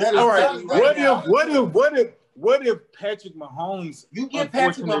chance. All right. What if Patrick Mahomes? You get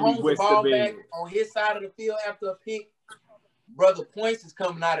Patrick Mahomes the ball back on his side of the field after a pick, brother. Points is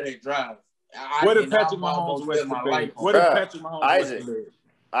coming out of that drive. What if Patrick Mahomes was my life? What if Patrick Mahomes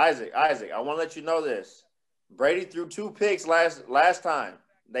Isaac, I want to let you know this. Brady threw 2 picks last time.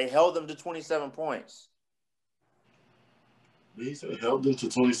 They held them to 27 points. He said held them to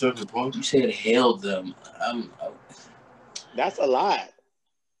 27 points. You said held them. That's a lot.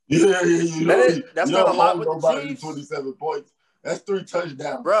 Yeah. That's not a lot with the Chiefs. 27 points. That's 3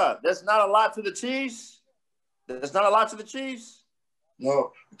 touchdowns. Bruh, that's not a lot to the Chiefs. That's not a lot to the Chiefs.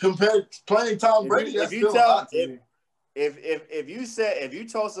 No, compared to playing Tom Brady, that's still a lot to me. If you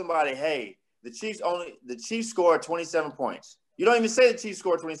told somebody, hey, the Chiefs scored 27 points. You don't even say the Chiefs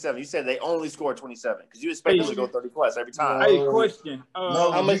scored 27. You said they only scored 27 because you expect them to go 30 plus every time. Hey, question.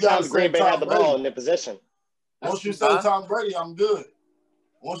 How many times Green Bay had the ball in their possession? Once you say Tom Brady, I'm good.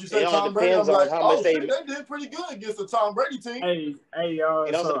 Once you say Tom Brady, I'm like, they did pretty good against the Tom Brady team. Hey, y'all.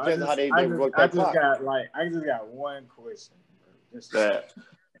 It also depends on how they work I that clock. I just got one question. Just that.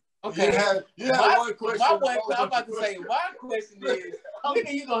 Okay. You had one question. I'm about to say, my question is, when are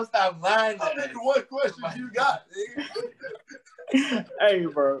you going to stop lying? What question you got, nigga? Hey,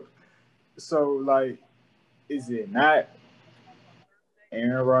 bro. So, is it not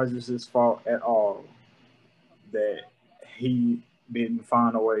Aaron Rodgers' fault at all that he didn't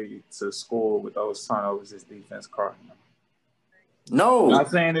find a way to score with those turnovers his defense caught him? No. I'm not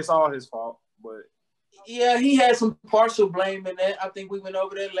saying it's all his fault, but yeah, he had some partial blame in that. I think we went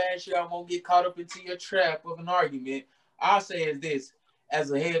over that last year. I won't get caught up into your trap of an argument. I'll say is this.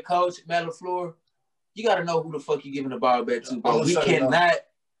 As a head coach, Matt LaFleur, you got to know who the fuck you giving the ball back to, bro. We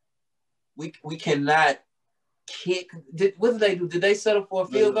cannot kick. What did they do? Did they settle for a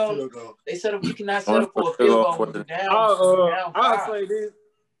field goal? They settled. You cannot settle for a field goal when you're down. I'll say this.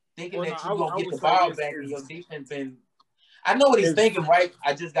 Thinking that you're going to get the ball back and your defense been – I know what he's thinking, right?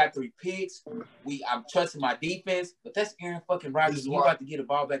 I just got 3 picks. I'm trusting my defense, but that's Aaron fucking Rodgers. You about to get the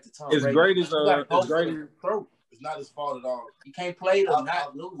ball back to Tom Brady. It's not his fault at all. You can't play to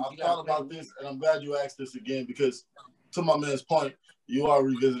not lose. I've thought about this, and I'm glad you asked this again because, to my man's point, you are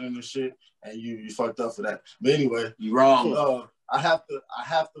revisiting this shit, and you fucked up for that. But anyway, you wrong. I have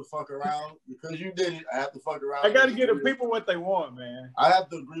to fuck around because you did it. I have to fuck around. I got to give the people what they want, man. I have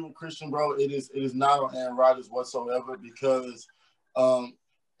to agree with Christian, bro. It is not on Aaron Rodgers whatsoever because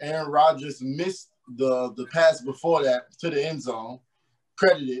Aaron Rodgers missed the pass before that to the end zone,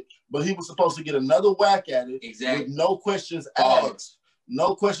 credited, but he was supposed to get another whack at it with no questions asked.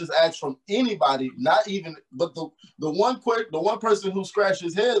 No questions asked from anybody, not even. But the one person who scratched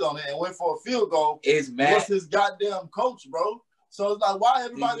his head on it and went for a field goal was his goddamn coach, bro. So it's like, why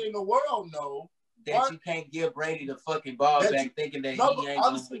everybody in the world know that you can't give Brady the fucking ball back, thinking that he ain't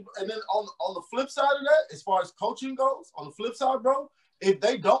honestly. And then on the flip side of that, as far as coaching goes, on the flip side, bro, if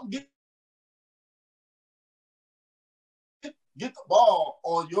they don't get the ball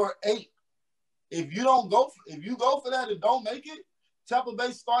on your 8, if you go for that and don't make it, Tampa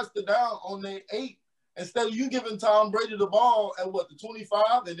Bay starts the down on their 8 instead of you giving Tom Brady the ball at the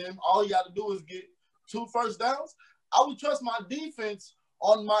 25, and then all you got to do is get 2 first downs. I would trust my defense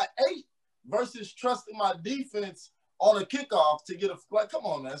on my 8 versus trusting my defense on a kickoff to get a come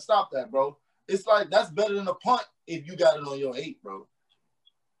on, man, stop that, bro. It's like that's better than a punt if you got it on your 8, bro.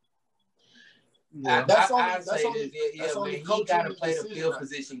 Yeah, that's only he got to play the field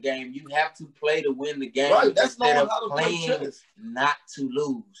position game. You have to play to win the game. Right, that's instead not of how to playing play chess. Not to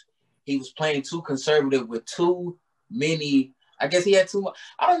lose. He was playing too conservative with too many. I guess he had too much.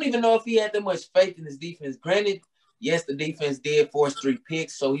 I don't even know if he had that much faith in his defense. Granted, Yes, the defense did force 3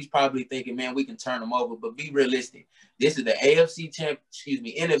 picks, so he's probably thinking, man, we can turn them over. But be realistic. This is the NFC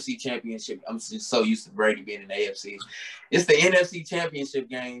championship. I'm just so used to Brady being in the AFC. It's the NFC championship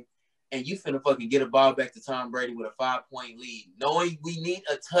game, and you finna fucking get a ball back to Tom Brady with a 5-point lead, knowing we need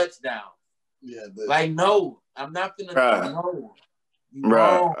a touchdown. Yeah, no, I'm not finna. No, you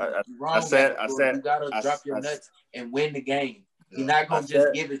Bro, wrong. I said, you gotta drop your nuts and win the game. Yeah. He's not gonna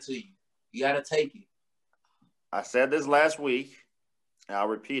just give it to you. You gotta take it. I said this last week, and I'll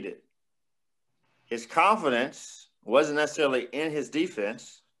repeat it. His confidence wasn't necessarily in his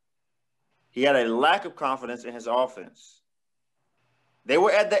defense. He had a lack of confidence in his offense. They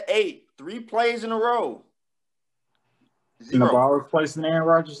were at the 8, 3 plays in a row. 0. And the ball was placed in Aaron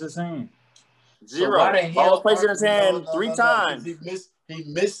Rodgers' hand. 0. Ball was placed in his hand 3 times. He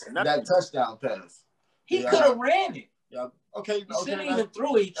missed that touchdown pass. He could have ran it. Yeah. Okay. He shouldn't even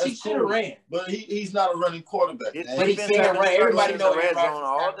threw it. He should have ran. But he's not a running quarterback. But he can't run. Everybody knows red zone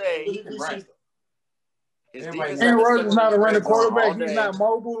all day. Aaron Rodgers is not a running quarterback. He's not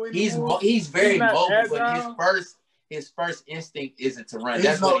mobile anymore. He's very mobile, but his first instinct isn't to run.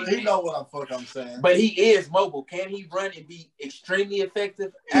 That's what he know what I'm saying. But he is mobile. Can he run and be extremely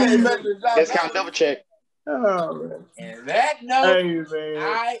effective? Let's count double check. Oh, and that note, hey,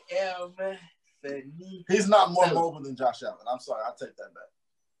 I am. He's not more mobile than Josh Allen. I'm sorry, I'll take that back.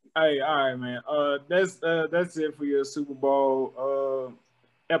 Hey, all right, man. That's it for your Super Bowl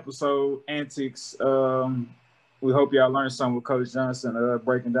episode antics. We hope y'all learned something with Coach Johnson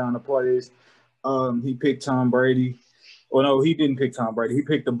breaking down the plays. He picked Tom Brady. Well, no, he didn't pick Tom Brady. He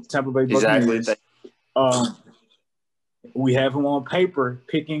picked the Tampa Bay Buccaneers. Exactly. We have him on paper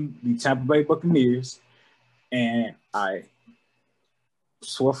picking the Tampa Bay Buccaneers, and I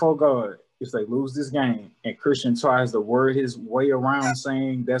swear for God, if they lose this game and Christian tries to word his way around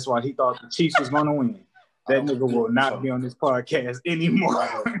saying that's why he thought the Chiefs was going to win, that nigga will not be on this podcast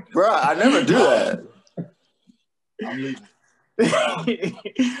anymore. Bro, I never do that. I'm leaving.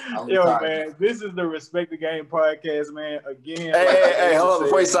 Yo, man, this is the Respect the Game podcast, man. Again. Hey, hold on.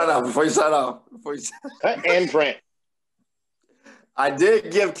 Before you sign off. Cut and print. I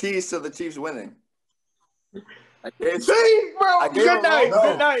did give keys to the Chiefs winning. See, bro. Good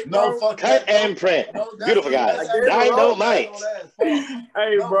night. No, fuck cut and print. Beautiful guys. Dynamite.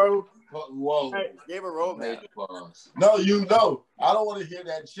 Hey, bro. Whoa. Hey, gave a roadmap. No, I don't want to hear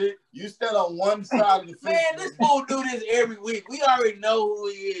that shit. You stand on one side of the fence. Man, this fool do this every week. We already know who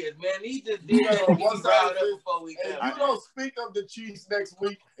he is, man. He just did that on one side before we got. If you don't speak of the Chiefs next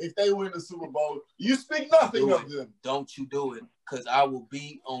week if they win the Super Bowl, you speak nothing of them. Don't you do it, because I will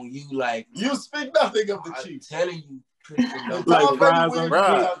be on you like. You speak nothing of the Chiefs. I'm telling you.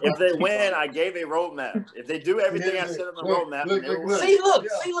 Bro, if they win, I gave a roadmap. If they do everything I said on the roadmap, See, look.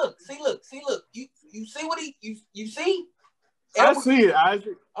 You see what you see? I see it,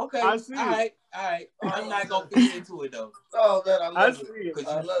 Isaac. Okay. I see it. All right. I'm not gonna get into it though. Oh man, I see it.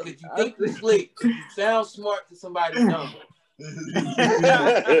 Because you think you slick. You sound smart to somebody dumb.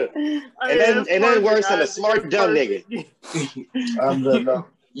 and then worse than a smart dumb nigga. I'm done now.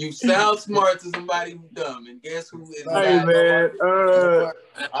 You sound smart to somebody who's dumb, and guess who is? Hey man,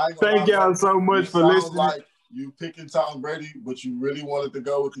 thank y'all so much for listening. Like you picking Tom Brady, but you really wanted to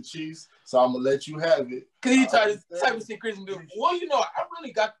go with the Chiefs, so I'm gonna let you have it. Cause you try to see Christian do. Well, you know, I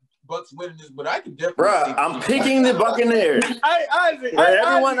really got Bucks winning this, but I can definitely. Bro, I'm picking the Buccaneers. Hey, Isaac,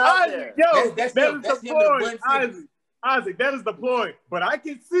 everyone out there. Yo, that's the point, Isaac, that is the point. But I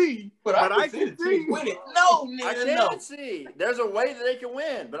can see. But I can see. Win it. No, nigga, I can't see. There's a way that they can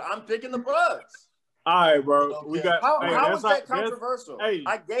win, but I'm picking the Bucks. All right, bro. Okay. We got. How is that controversial?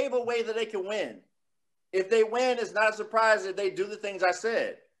 I gave a way that they can win. If they win, it's not a surprise that they do the things I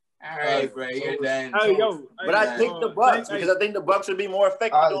said. All right, bro. You're done. But I picked the Bucks because I think the Bucks would be more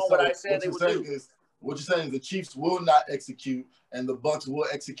effective doing what I said they would do. What you're saying is the Chiefs will not execute, and the Bucks will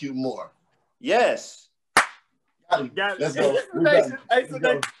execute more. Yes. Got it. Let's go. Got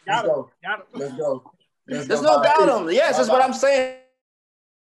it. Let's go. There's no doubt on them. Yes, that's what I'm saying.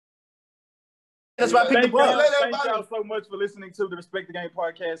 That's why I picked the Bucks. Thank y'all so much for listening to the Respect the Game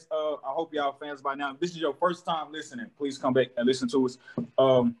podcast. I hope y'all fans by now. If this is your first time listening, please come back and listen to us.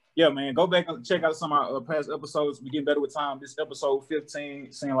 Yeah, man, go back and check out some of our past episodes. We get better with time. This episode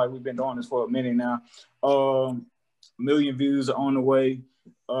 15, seeing like we've been doing this for a minute now. 1 million views are on the way.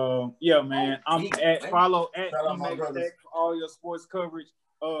 Yeah, man. Follow at for all your sports coverage.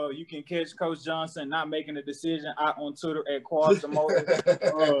 You can catch Coach Johnson not making a decision out on Twitter at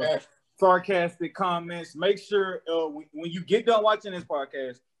Quadmotive. Sarcastic comments. Make sure when you get done watching this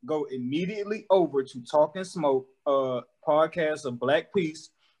podcast, go immediately over to Talking Smoke podcast of Black Peace.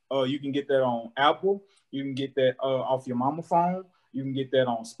 You can get that on Apple, You can get that off your mama phone. You can get that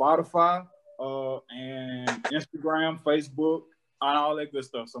on Spotify and Instagram, Facebook, and all that good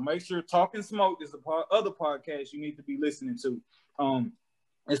stuff. So make sure Talking Smoke is the other podcast you need to be listening to.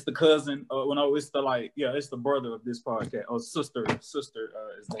 It's the cousin. It's the it's the brother of this podcast, or sister,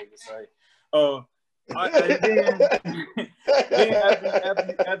 as they would say. Then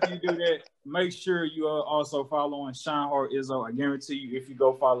after you do that, make sure you are also following Shineheart Izzo. I guarantee you, if you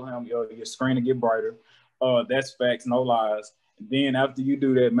go follow him, your screen will get brighter. That's facts, no lies. And then after you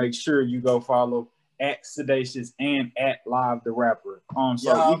do that, make sure you go follow at Sedacious and at Live the Rapper.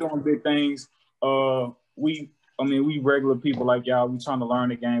 So we doing big things. We regular people like y'all. We trying to learn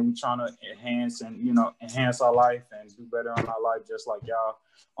the game. We trying to enhance our life and do better in our life, just like y'all.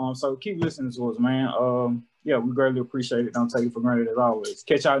 So keep listening to us, man. We greatly appreciate it. Don't take it for granted as always.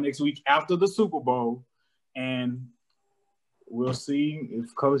 Catch y'all next week after the Super Bowl, and we'll see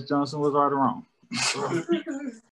if Coach Johnson was right or wrong.